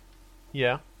Prague.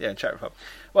 Yeah. Yeah, in Czech Republic.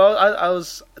 Well,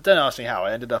 don't ask me how.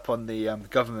 I ended up on the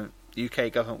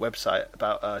UK government website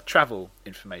about travel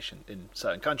information in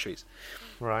certain countries.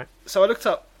 Right. So I looked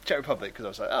up Czech Republic because I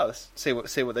was like, let's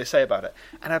see what they say about it.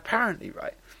 And apparently,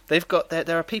 right, they've got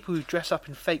there are people who dress up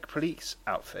in fake police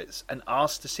outfits and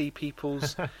ask to see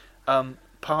people's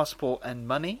passport and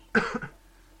money.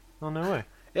 Oh, no way.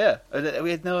 Yeah,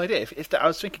 we had no idea. I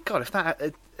was thinking, God, if that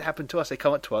had happened to us, they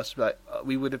come up to us like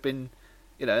we would have been,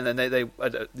 and then they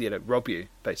rob you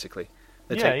basically.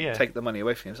 They take the money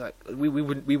away from you. It's like we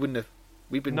wouldn't have.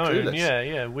 We've been clueless.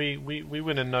 Yeah. We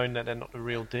wouldn't have known that they're not the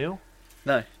real deal.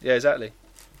 No, yeah, exactly.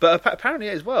 But apparently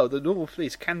as well, the normal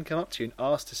police can come up to you and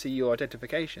ask to see your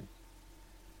identification.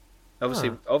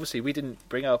 Obviously, we didn't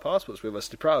bring our passports with us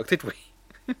to Prague, did we?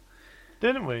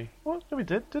 Didn't we? What? No, we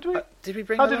did. Did we? Did we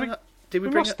bring them? Did we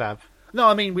bring must have. No,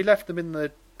 I mean we left them in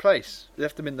the place. We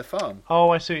left them in the farm. Oh,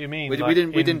 I see what you mean. We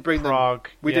didn't bring Prague.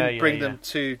 them. We didn't bring them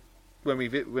to when we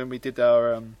did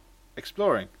our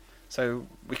exploring. So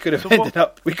we could have ended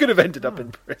up. We could have ended up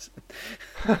in prison.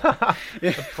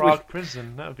 The Prague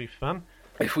prison. That would be fun.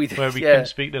 If we did, where we couldn't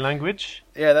speak the language.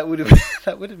 Yeah, that would have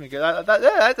been good.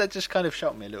 That just kind of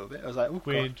shocked me a little bit. I was like, oh,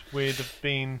 we'd have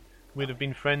been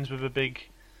friends with a big,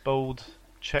 bold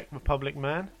Czech Republic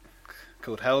man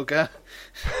called Helga.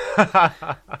 We'd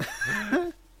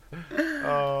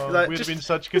have been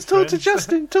such good friends. Talk to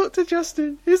Justin. Talk to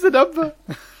Justin. Here's the number.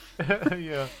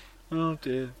 Yeah. Oh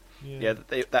dear. Yeah,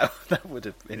 that would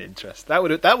have been interesting. That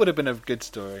would have been a good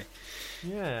story.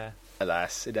 Yeah.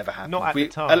 Alas, it never happened. Not at the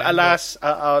time. Alas,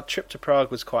 our trip to Prague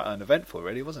was quite uneventful,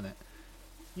 really, wasn't it?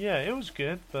 Yeah, it was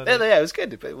good, but yeah, it was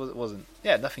good, but it wasn't.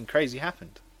 Yeah, nothing crazy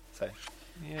happened. So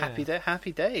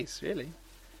happy days, really.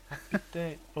 Happy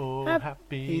day,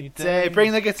 happy day.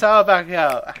 Bring the guitar back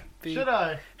out. Should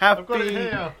I? I've got it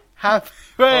here.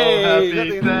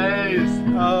 Happy days.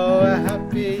 Oh,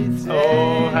 happy day.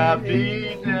 Oh,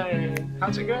 happy day.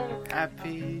 How's it go?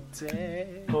 Happy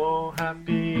day. Oh,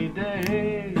 happy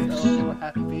days. Oh,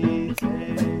 happy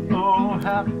day. Oh,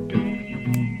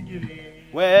 happy day.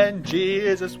 When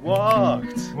Jesus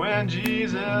walked. When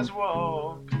Jesus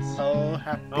walked. Oh,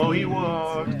 happy Oh, he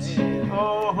walked. Day.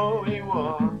 Oh, he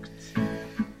walked.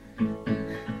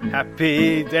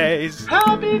 Happy days.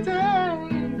 Happy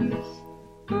days.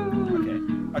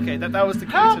 Okay, that was the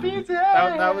cue Happy to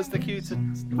that was the cue to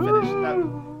finish.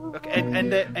 Okay,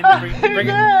 end it.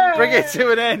 Bring it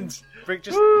to an end.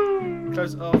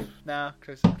 Close it off now.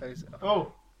 Close it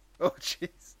off. Oh,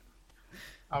 jeez.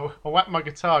 I whacked my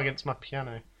guitar against my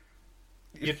piano.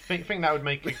 You'd think that would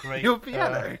make a great Your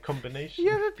piano? Combination.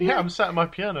 You have a piano? Yeah, I'm sat at my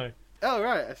piano. Oh,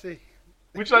 right, I see.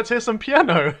 Would you like to hear some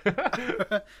piano?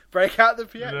 Break out the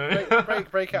piano. No.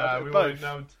 Break out both.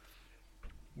 Won't,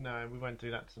 No, we won't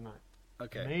do that tonight.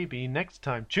 Okay. Maybe next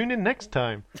time. Tune in next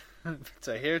time.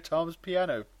 To hear Tom's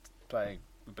piano playing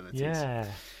abilities.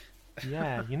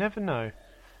 Yeah, you never know.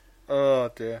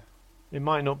 Oh, dear. It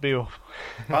might not be awful.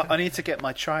 I need to get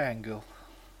my triangle.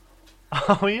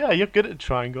 Oh, yeah, you're good at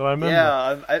triangle, I remember.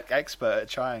 Yeah, I'm expert at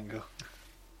triangle.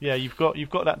 Yeah, you've got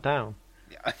that down.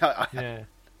 Yeah.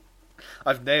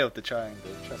 I've nailed the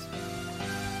triangle, trust me.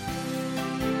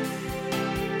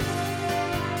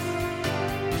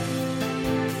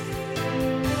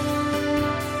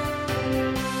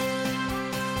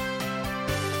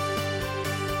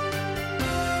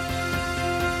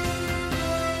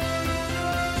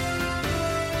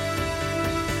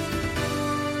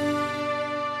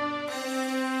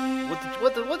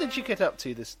 What did you get up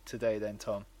to today then,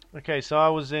 Tom? Okay, so I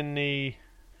was in the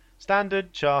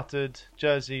standard chartered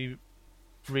Jersey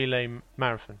relay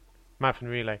marathon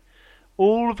relay.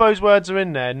 All of those words are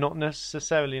in there, not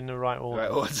necessarily in the right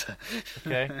order.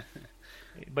 Okay,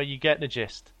 but you get the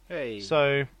gist. Hey.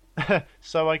 So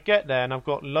I get there and I've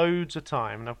got loads of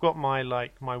time and I've got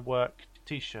my work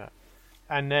T-shirt,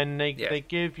 and then they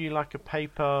give you like a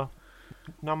paper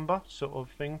number sort of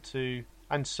thing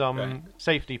and some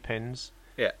safety pins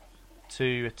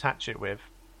to attach it with.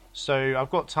 So I've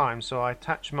got time, so I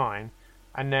attach mine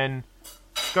and then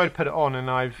go to put it on, and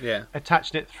I've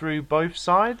attached it through both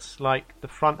sides, like the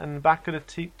front and the back of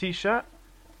the T-shirt.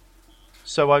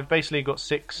 So I've basically got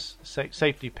 6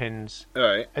 safety pins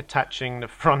attaching the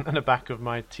front and the back of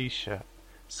my T-shirt.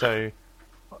 So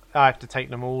I have to take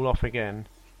them all off again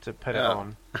to put it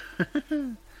on.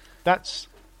 That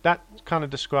kind of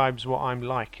describes what I'm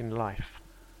like in life.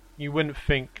 You wouldn't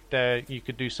think that you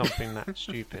could do something that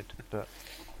stupid, but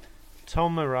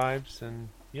Tom arrives and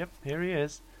yep, here he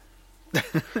is.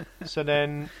 So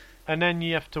then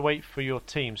you have to wait for your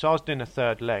team. So I was doing a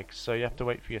third leg, so you have to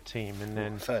wait for your team, and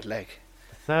then third leg.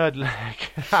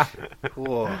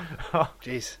 Whoa,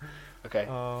 jeez. Okay.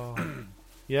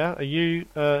 Yeah. Are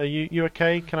you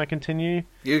okay? Can I continue?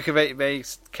 You can may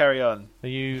carry on. Are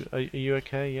you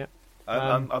okay? Yeah.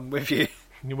 I'm with you.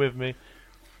 You're with me.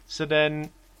 So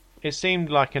then it seemed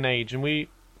like an age, and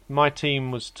my team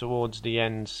was towards the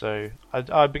end, so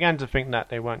I began to think that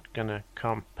they weren't gonna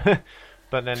come,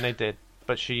 but then they did.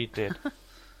 But she did.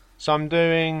 So I'm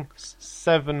doing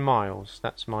 7 miles.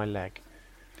 That's my leg.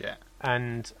 Yeah.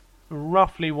 And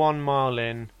roughly 1 mile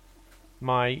in,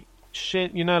 my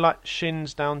shin, like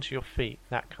shins down to your feet,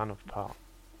 that kind of part.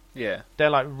 Yeah. They're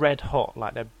like red hot,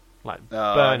 like they're like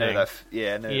Oh, burning. I know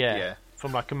that. Yeah.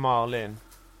 From like a mile in.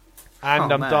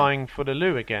 And Oh, I'm man. dying for the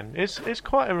loo again. It's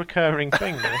quite a recurring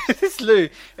thing, this. This Lou,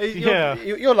 Yeah.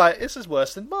 you're like, this is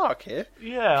worse than Mark here.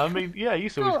 Yeah, I mean, yeah,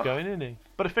 he's always Oh. going, isn't he?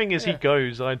 But the thing is, he Yeah.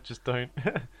 goes, I just don't.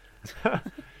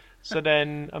 So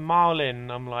then, a mile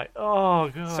in, I'm like, oh,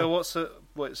 God.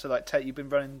 So you've been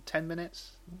running 10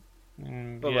 minutes?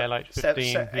 Well, yeah, like like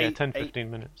 15, yeah, 8, 10, 15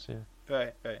 minutes, yeah.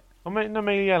 Right. Or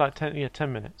maybe, yeah, like 10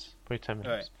 minutes. Probably 10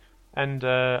 minutes. Right. And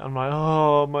I'm like,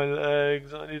 oh, my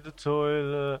legs, I need the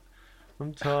toilet.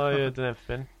 I'm tired and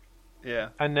everything. Yeah.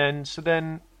 And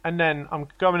then I'm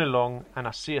going along and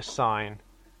I see a sign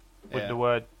with Yeah. the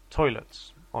word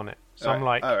toilets on it. So I'm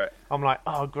Alright, like, alright.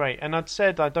 oh great. And I'd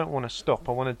said I don't want to stop.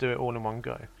 I want to do it all in one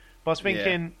go. But I was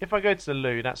thinking, if I go to the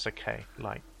loo, that's okay.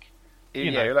 Like,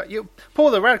 you know. You're like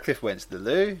Paula Radcliffe went to the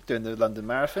loo doing the London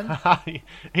Marathon.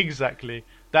 Exactly.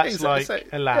 That's Exactly. like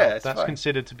So, allowed. yeah, it's That's fine.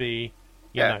 considered to be,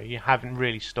 you Yeah. know, you haven't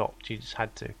really stopped. You just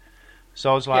had to. So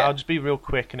I was like, Yeah. I'll just be real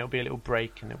quick and it'll be a little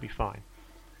break and it'll be fine.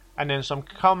 And then so I'm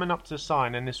coming up to the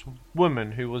sign and this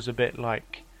woman who was a bit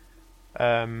like,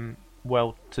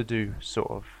 well-to-do sort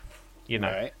of, you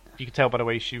know. Right. You could tell by the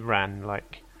way she ran,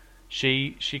 like,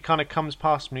 she kind of comes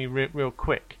past me real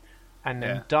quick and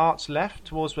then Yeah. darts left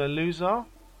towards where the loos are.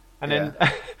 And Yeah.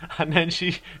 then and then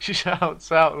she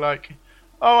shouts out like,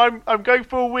 "Oh, I'm going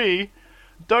for a wee.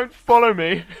 Don't follow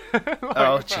me." Like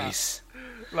Oh, that. jeez.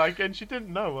 Like, and she didn't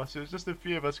know us. It was just a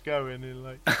few of us going, and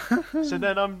like. So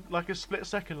then I'm like a split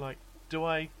second, like, do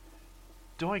I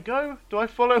go? Do I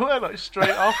follow her like straight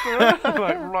after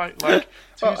her? like 2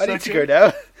 Oh, I seconds. need to go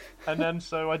now. And then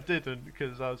so I didn't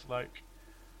because I was like,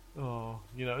 oh,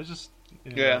 you know, it was just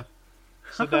you know. Yeah.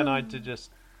 So then I had to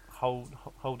just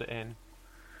hold it in.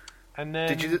 And then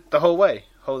Did you the whole way?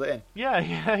 Hold it in. Yeah. I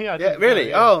Yeah, didn't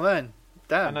really? know, Oh, man.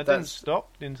 Damn. and I didn't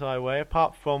stop the entire way,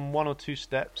 apart from 1 or 2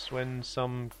 steps when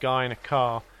some guy in a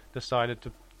car decided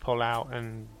to pull out,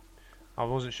 and I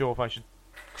wasn't sure if I should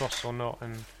cross or not,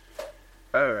 and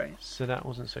All right. so that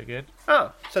wasn't so good.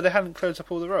 Oh, so they hadn't closed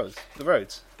up all the roads?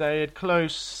 They had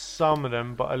closed some of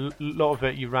them, but a lot of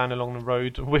it you ran along the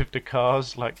road with the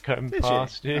cars, like going Did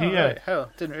past. you? Yeah, Oh, yeah. right.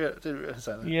 Hell, didn't realise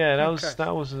that. Yeah, Okay.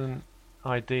 that wasn't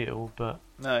ideal, but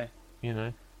No. you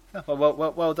know. Oh,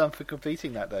 well done for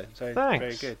completing that, though. So, very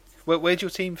Thanks. good. Where'd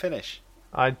your team finish?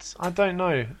 I don't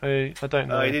know. I don't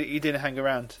know. Oh, you didn't hang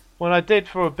around. Well, I did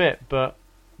for a bit, but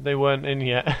they weren't in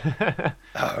yet.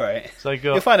 All right. So I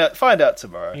You'll got. find out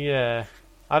tomorrow. Yeah,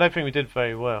 I don't think we did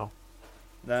very well,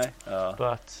 No. Oh.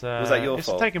 but Was that your it's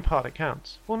fault? the taking part that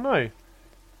counts. Well, no.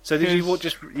 So did you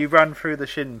because- you run through the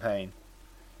shin pain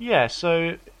Yeah.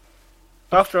 So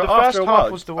after the after first a while?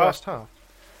 half was the worst half.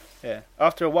 Yeah.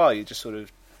 After a while, you just sort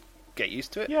of get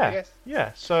used to it. I Yeah, guess.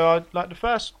 yeah. So I like the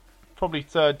first probably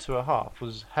third to a half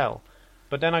was hell,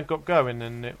 but then I got going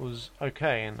and it was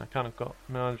okay, and I kind of got.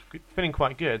 I was feeling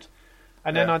quite good,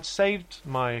 and then Yeah. I'd saved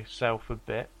myself a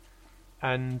bit,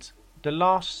 and the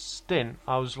last stint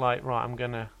I was like, right, I'm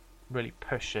gonna really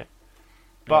push it,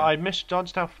 but Yeah. I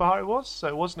misjudged how far it was, so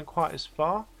it wasn't quite as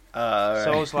far. Right.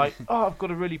 So I was like, oh, I've got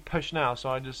to really push now, so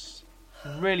I just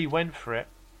really went for it,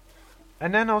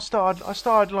 and then I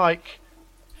started like.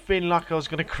 Feeling like I was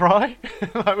gonna cry,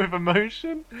 like with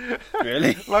emotion.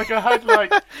 Really? Like I had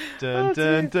like dun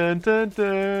dun dun dun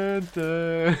dun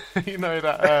dun. You know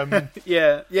that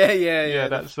Yeah.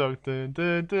 that song dun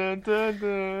dun dun dun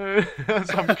dun. As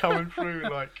I'm coming through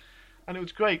like, and it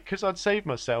was great because I'd saved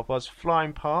myself. I was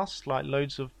flying past like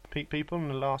loads of people in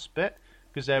the last bit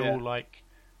because they're Yeah. all like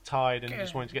tired and Yeah.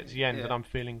 just wanting to get to the end, Yeah. and I'm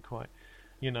feeling quite,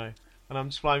 you know, and I'm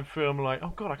just flying through. I'm like,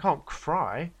 oh god, I can't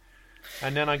cry.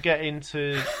 And then I get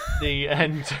into the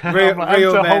end and Real- I'm like,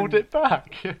 real to men. hold it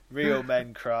back. Real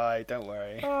men cry. Don't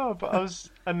worry. Oh, but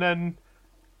and then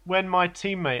when my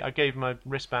teammate, I gave my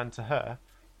wristband to her,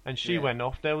 and she Yeah. went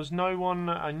off, there was no one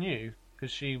that I knew,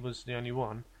 because she was the only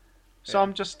one. So Yeah.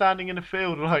 I'm just standing in the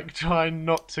field, like, trying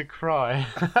not to cry.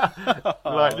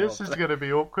 Like, this is going to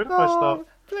be awkward if I start.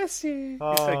 Bless you.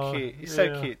 You're so Oh, cute. You're so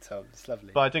yeah. cute, Tom. It's lovely.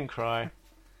 But I didn't cry.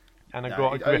 And I No, got a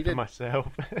oh, you grip of didn't? myself.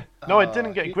 No, I Oh,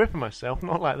 didn't get a you- grip of myself,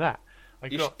 not like that.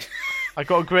 You I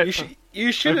got a grip.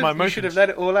 you should with my have emotions. let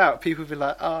it all out. People would be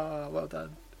like, "Ah, well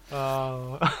done."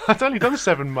 Oh, I'd only done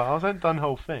 7 miles. I hadn't done the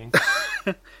whole thing.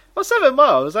 Well, 7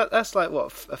 miles. That's like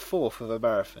what, a fourth of a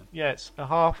marathon. Yeah, it's a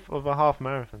half of a half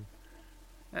marathon.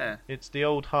 Yeah, It's the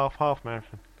old half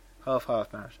marathon. half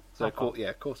marathon. So Half. yeah,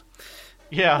 of course.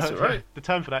 Yeah, That's all right. The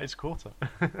term for that is quarter.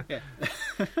 Yeah.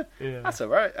 Yeah. That's all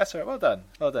right. That's all right. Well done.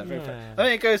 Well done. Very Yeah. I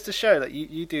think it goes to show that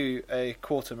you do a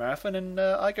quarter marathon and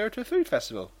I go to a food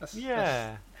festival. That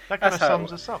kind of how it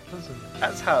sums works. us up, doesn't it?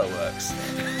 That's how it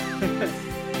works.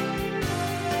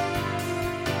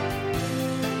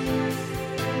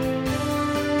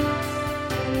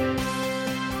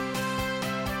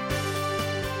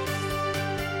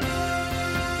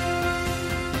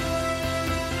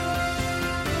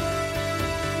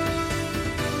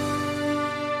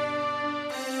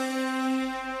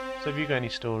 So have you got any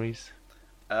stories?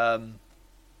 I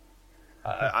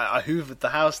hoovered the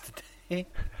house today.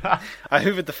 I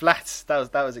hoovered the flats.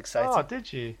 That was exciting. Oh,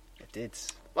 did you? I did.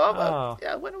 Well, Oh.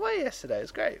 yeah, I went away yesterday. It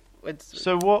was great.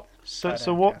 So what?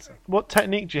 What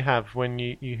technique do you have when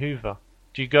you hoover?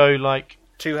 Do you go like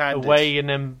Two-handed. away and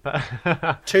then?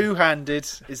 Two-handed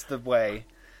is the way.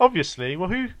 Obviously. Well,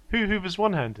 who hoovers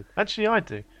one-handed? Actually, I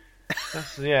do.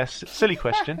 That's, silly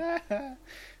question.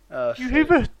 Oh, You shit.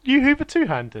 hoover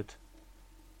two-handed?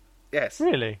 Yes.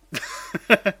 Really?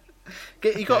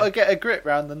 You got to get a grip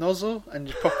round the nozzle and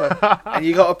you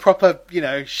got to proper,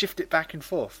 shift it back and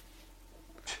forth.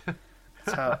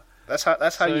 That's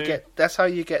how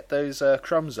you get those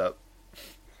crumbs up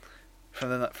from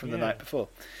the night before.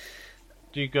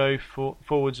 Do you go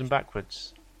forwards and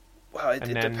backwards? Well, it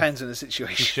depends on the You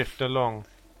situation. shift along.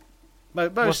 Well,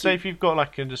 Mostly, say if you've got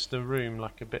like just a room,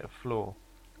 like a bit of floor.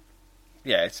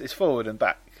 yeah, it's forward and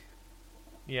back.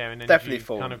 Yeah, and then Definitely you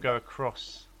forward. kind of go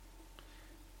across.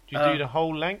 Do you do the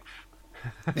whole length?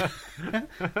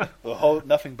 Well,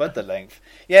 nothing but the length.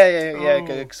 Yeah. Oh.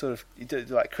 Go, sort of, you do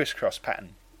like crisscross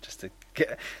pattern just to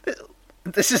get.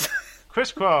 This is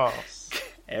Crisscross.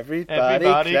 everybody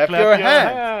clap your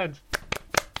hand.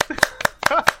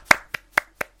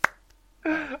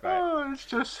 Oh, it's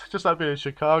just like being in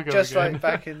Chicago Just again. like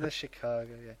back in the Chicago.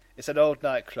 Yeah, it's an old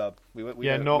nightclub. We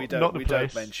Yeah, don't, not the we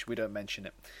place. don't mention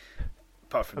it.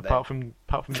 Apart from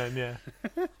apart from them, yeah.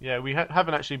 Yeah, we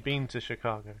haven't actually been to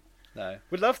Chicago. no,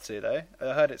 we'd love to though.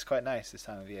 I heard it's quite nice this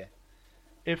time of year.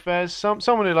 If there's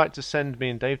someone who'd like to send me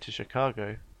and Dave to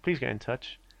Chicago, please get in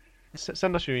touch.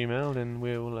 Send us your email, and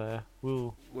we'll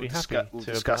be happy We'll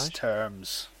to discuss oblige.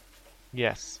 terms.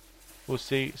 Yes, we'll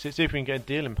see if we can get a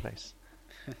deal in place.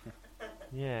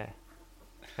 Yeah,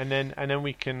 and then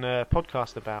we can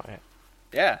podcast about it.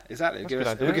 Yeah, exactly. That's a good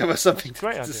idea. It'll give us something That's a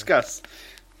great to idea. discuss.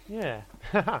 Yeah.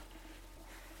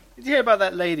 Did you hear about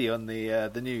that lady on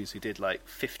the news who did like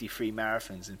 53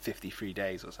 marathons in 53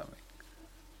 days or something?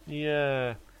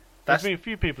 Yeah. That's- I mean, a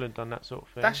few people have done that sort of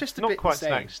thing. That's just a not bit quite to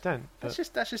that insane. extent. But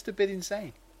That's just a bit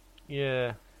insane.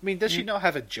 yeah. I mean, does she not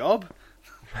have a job?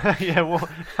 Yeah. Well.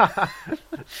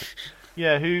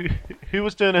 Yeah. Who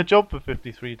was doing her job for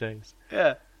 53 days?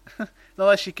 Yeah. Not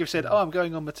like she could have said, "Oh, I'm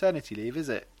going on maternity leave," is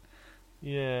it?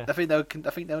 Yeah. I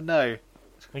think they'll know.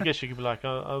 I guess you could be like,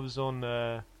 I was on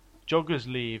jogger's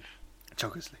leave,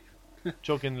 Joggers leave.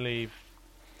 jogging leave.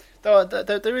 Though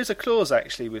there is a clause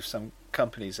actually with some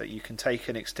companies that you can take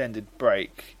an extended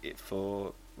break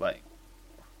for like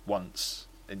once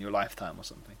in your lifetime or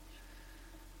something.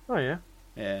 Oh yeah.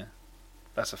 Yeah,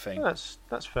 that's a thing. Well,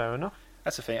 that's fair enough.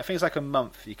 That's a thing. I think it's like a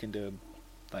month. You can do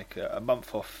like a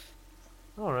month off,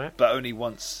 All right. but only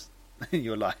once in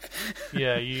your life.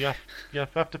 Yeah, you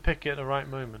have to pick it at the right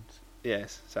moment.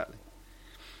 Yes, exactly.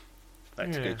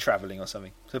 Like to Yeah. go travelling or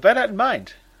something. So bear that in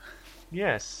mind.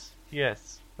 Yes.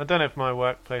 I don't know if my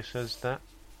workplace has that,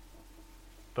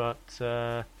 but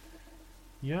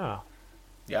yeah.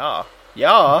 Ja.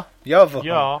 Jawohl.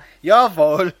 Ja.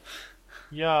 Jawohl.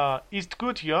 Ja, ist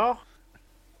gut, ja.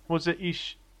 Was it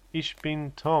ich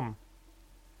bin Tom?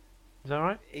 Is that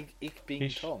right? Ich bin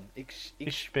Ich- Tom. ich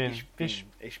bin.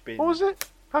 What What was it?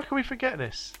 How can we forget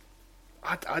this?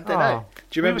 I don't know.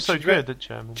 Do you we remember? were so do you good at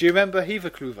German. Do you remember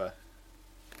Heverkluver?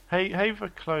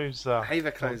 Haverkloser.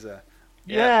 Haverkloser.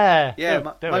 Yeah.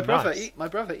 Yeah. They My were brother. nice. My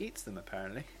brother eats them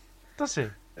apparently. Does he?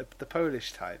 The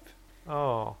Polish type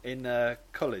Oh. in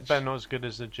college. But not as good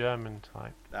as the German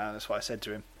type. That's what I said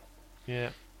to him. Yeah.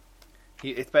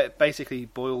 It's basically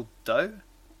boiled dough.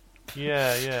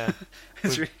 Yeah.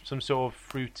 It's With some sort of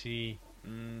fruity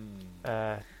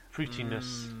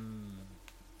fruitiness.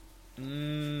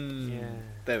 Yeah.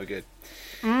 They were good.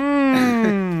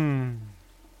 Mmm.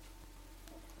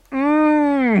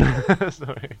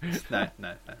 Sorry. No.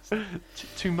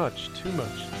 Too much.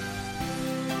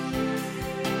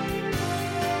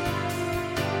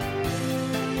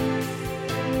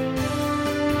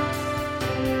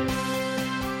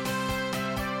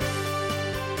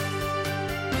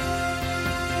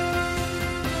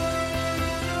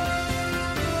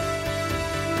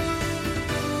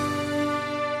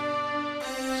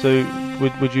 So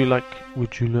Would you like?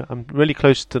 I'm really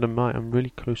close to the mic. I'm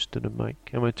really close to the mic.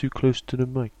 Am I too close to the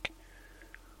mic?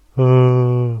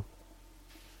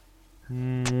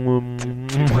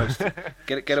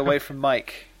 Get away from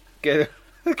Mike. Get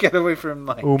away from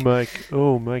Mike. Oh, Mike.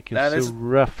 Oh, Mike is so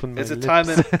rough on my lips.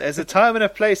 There's a time and a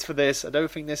place for this. I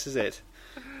don't think this is it.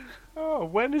 Oh,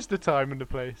 when is the time and the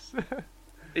place?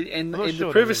 in the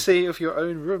privacy of your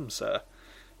own room, sir.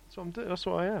 That's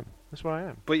what I am. That's what I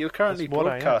am. But you're currently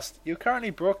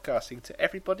broadcasting to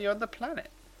everybody on the planet.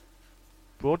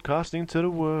 Broadcasting to the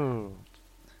world.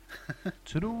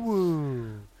 To the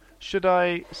world. Should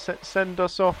I send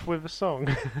us off with a song?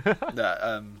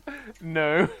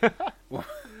 No.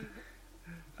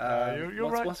 You're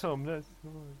right, Tom.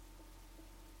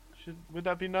 Would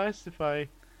that be nice if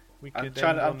we could?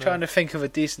 I'm trying to think of a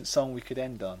decent song we could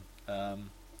end on. I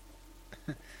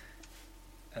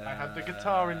have the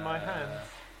guitar in my hand.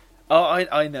 Oh,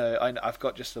 I know. I've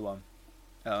got just the one.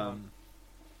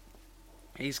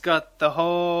 He's got the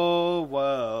whole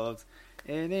world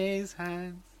in his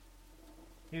hands.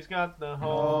 He's got the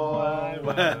whole wide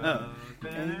world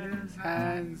in his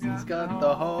hands. He's got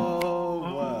the whole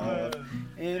world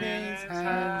in his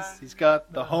hands. He's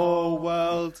got the whole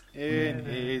world in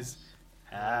his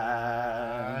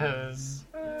hands.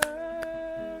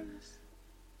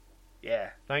 Yeah.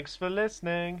 Thanks for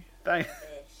listening.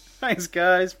 Thanks,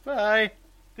 guys. Bye.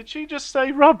 Did she just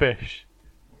say rubbish?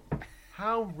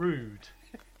 How rude.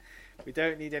 We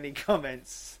don't need any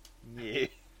comments. Yeah.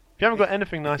 If you haven't got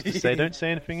anything nice to say, don't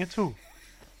say anything at all.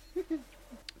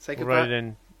 Say goodbye. Right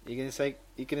then. You're gonna say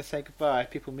goodbye.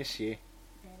 People miss you.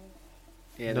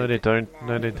 Yeah, no, they don't.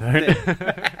 No, they don't.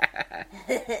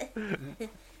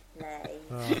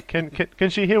 Can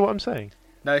she hear what I'm saying?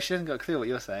 No, she hasn't got a clue what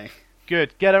you're saying.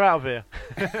 Good. Get her out of here.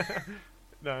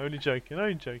 No, only joking.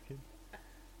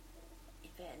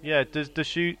 Yeah. Does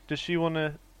she want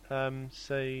to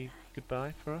say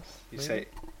goodbye for us? You say.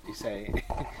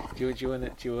 Do you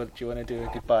want to do a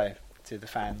goodbye to the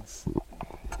fans?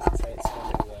 Say it some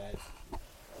little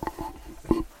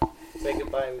words. Say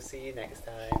goodbye. We'll see you next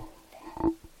time.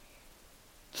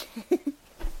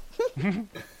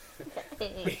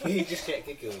 You just get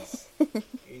giggles.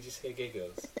 You just hear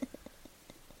giggles.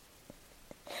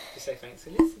 Just say thanks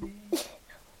for listening.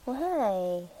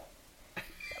 Why?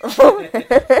 You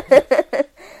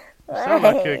sound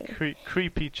like a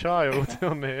creepy child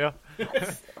on here.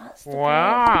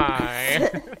 Why?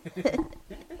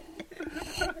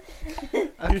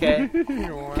 Okay,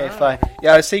 fine.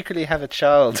 Yeah, I secretly have a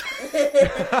child.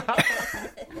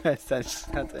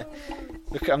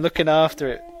 I'm looking after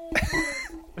it.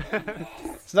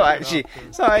 It's not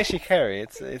actually Kerry.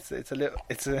 It's a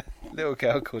little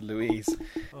girl called Louise.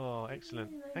 Oh,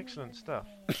 excellent stuff.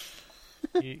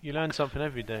 You learn something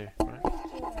every day, right?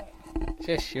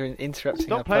 Yes, you're interrupting.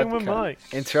 Stop playing with Mike.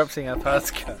 Interrupting our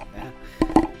podcast now.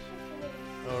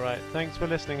 Alright, thanks for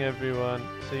listening, everyone.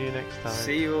 See you next time.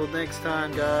 See you all next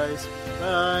time, guys.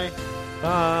 Bye.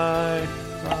 Bye.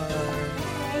 Bye.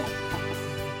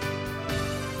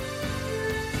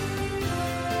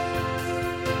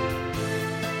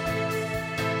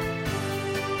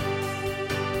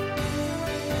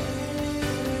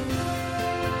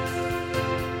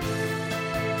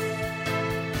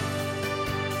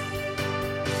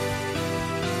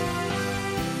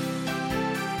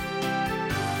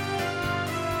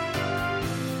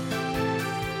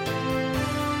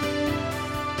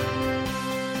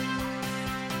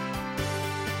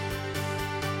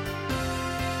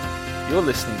 You're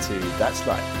listening to That's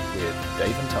Life with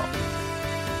Dave and Tom.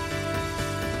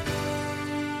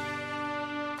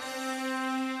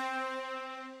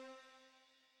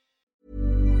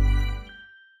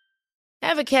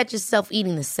 Ever catch yourself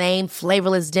eating the same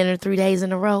flavorless dinner 3 days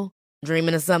in a row?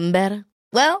 Dreaming of something better?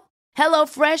 Well,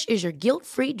 HelloFresh is your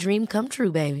guilt-free dream come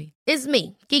true, baby. It's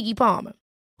me, Keke Palmer.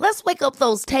 Let's wake up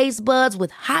those taste buds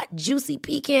with hot, juicy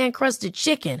pecan-crusted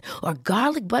chicken or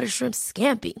garlic butter shrimp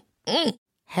scampi.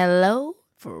 Hello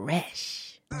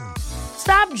Fresh.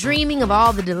 Stop dreaming of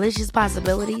all the delicious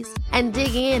possibilities and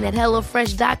dig in at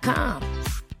HelloFresh.com.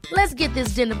 Let's get this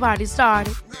dinner party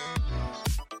started.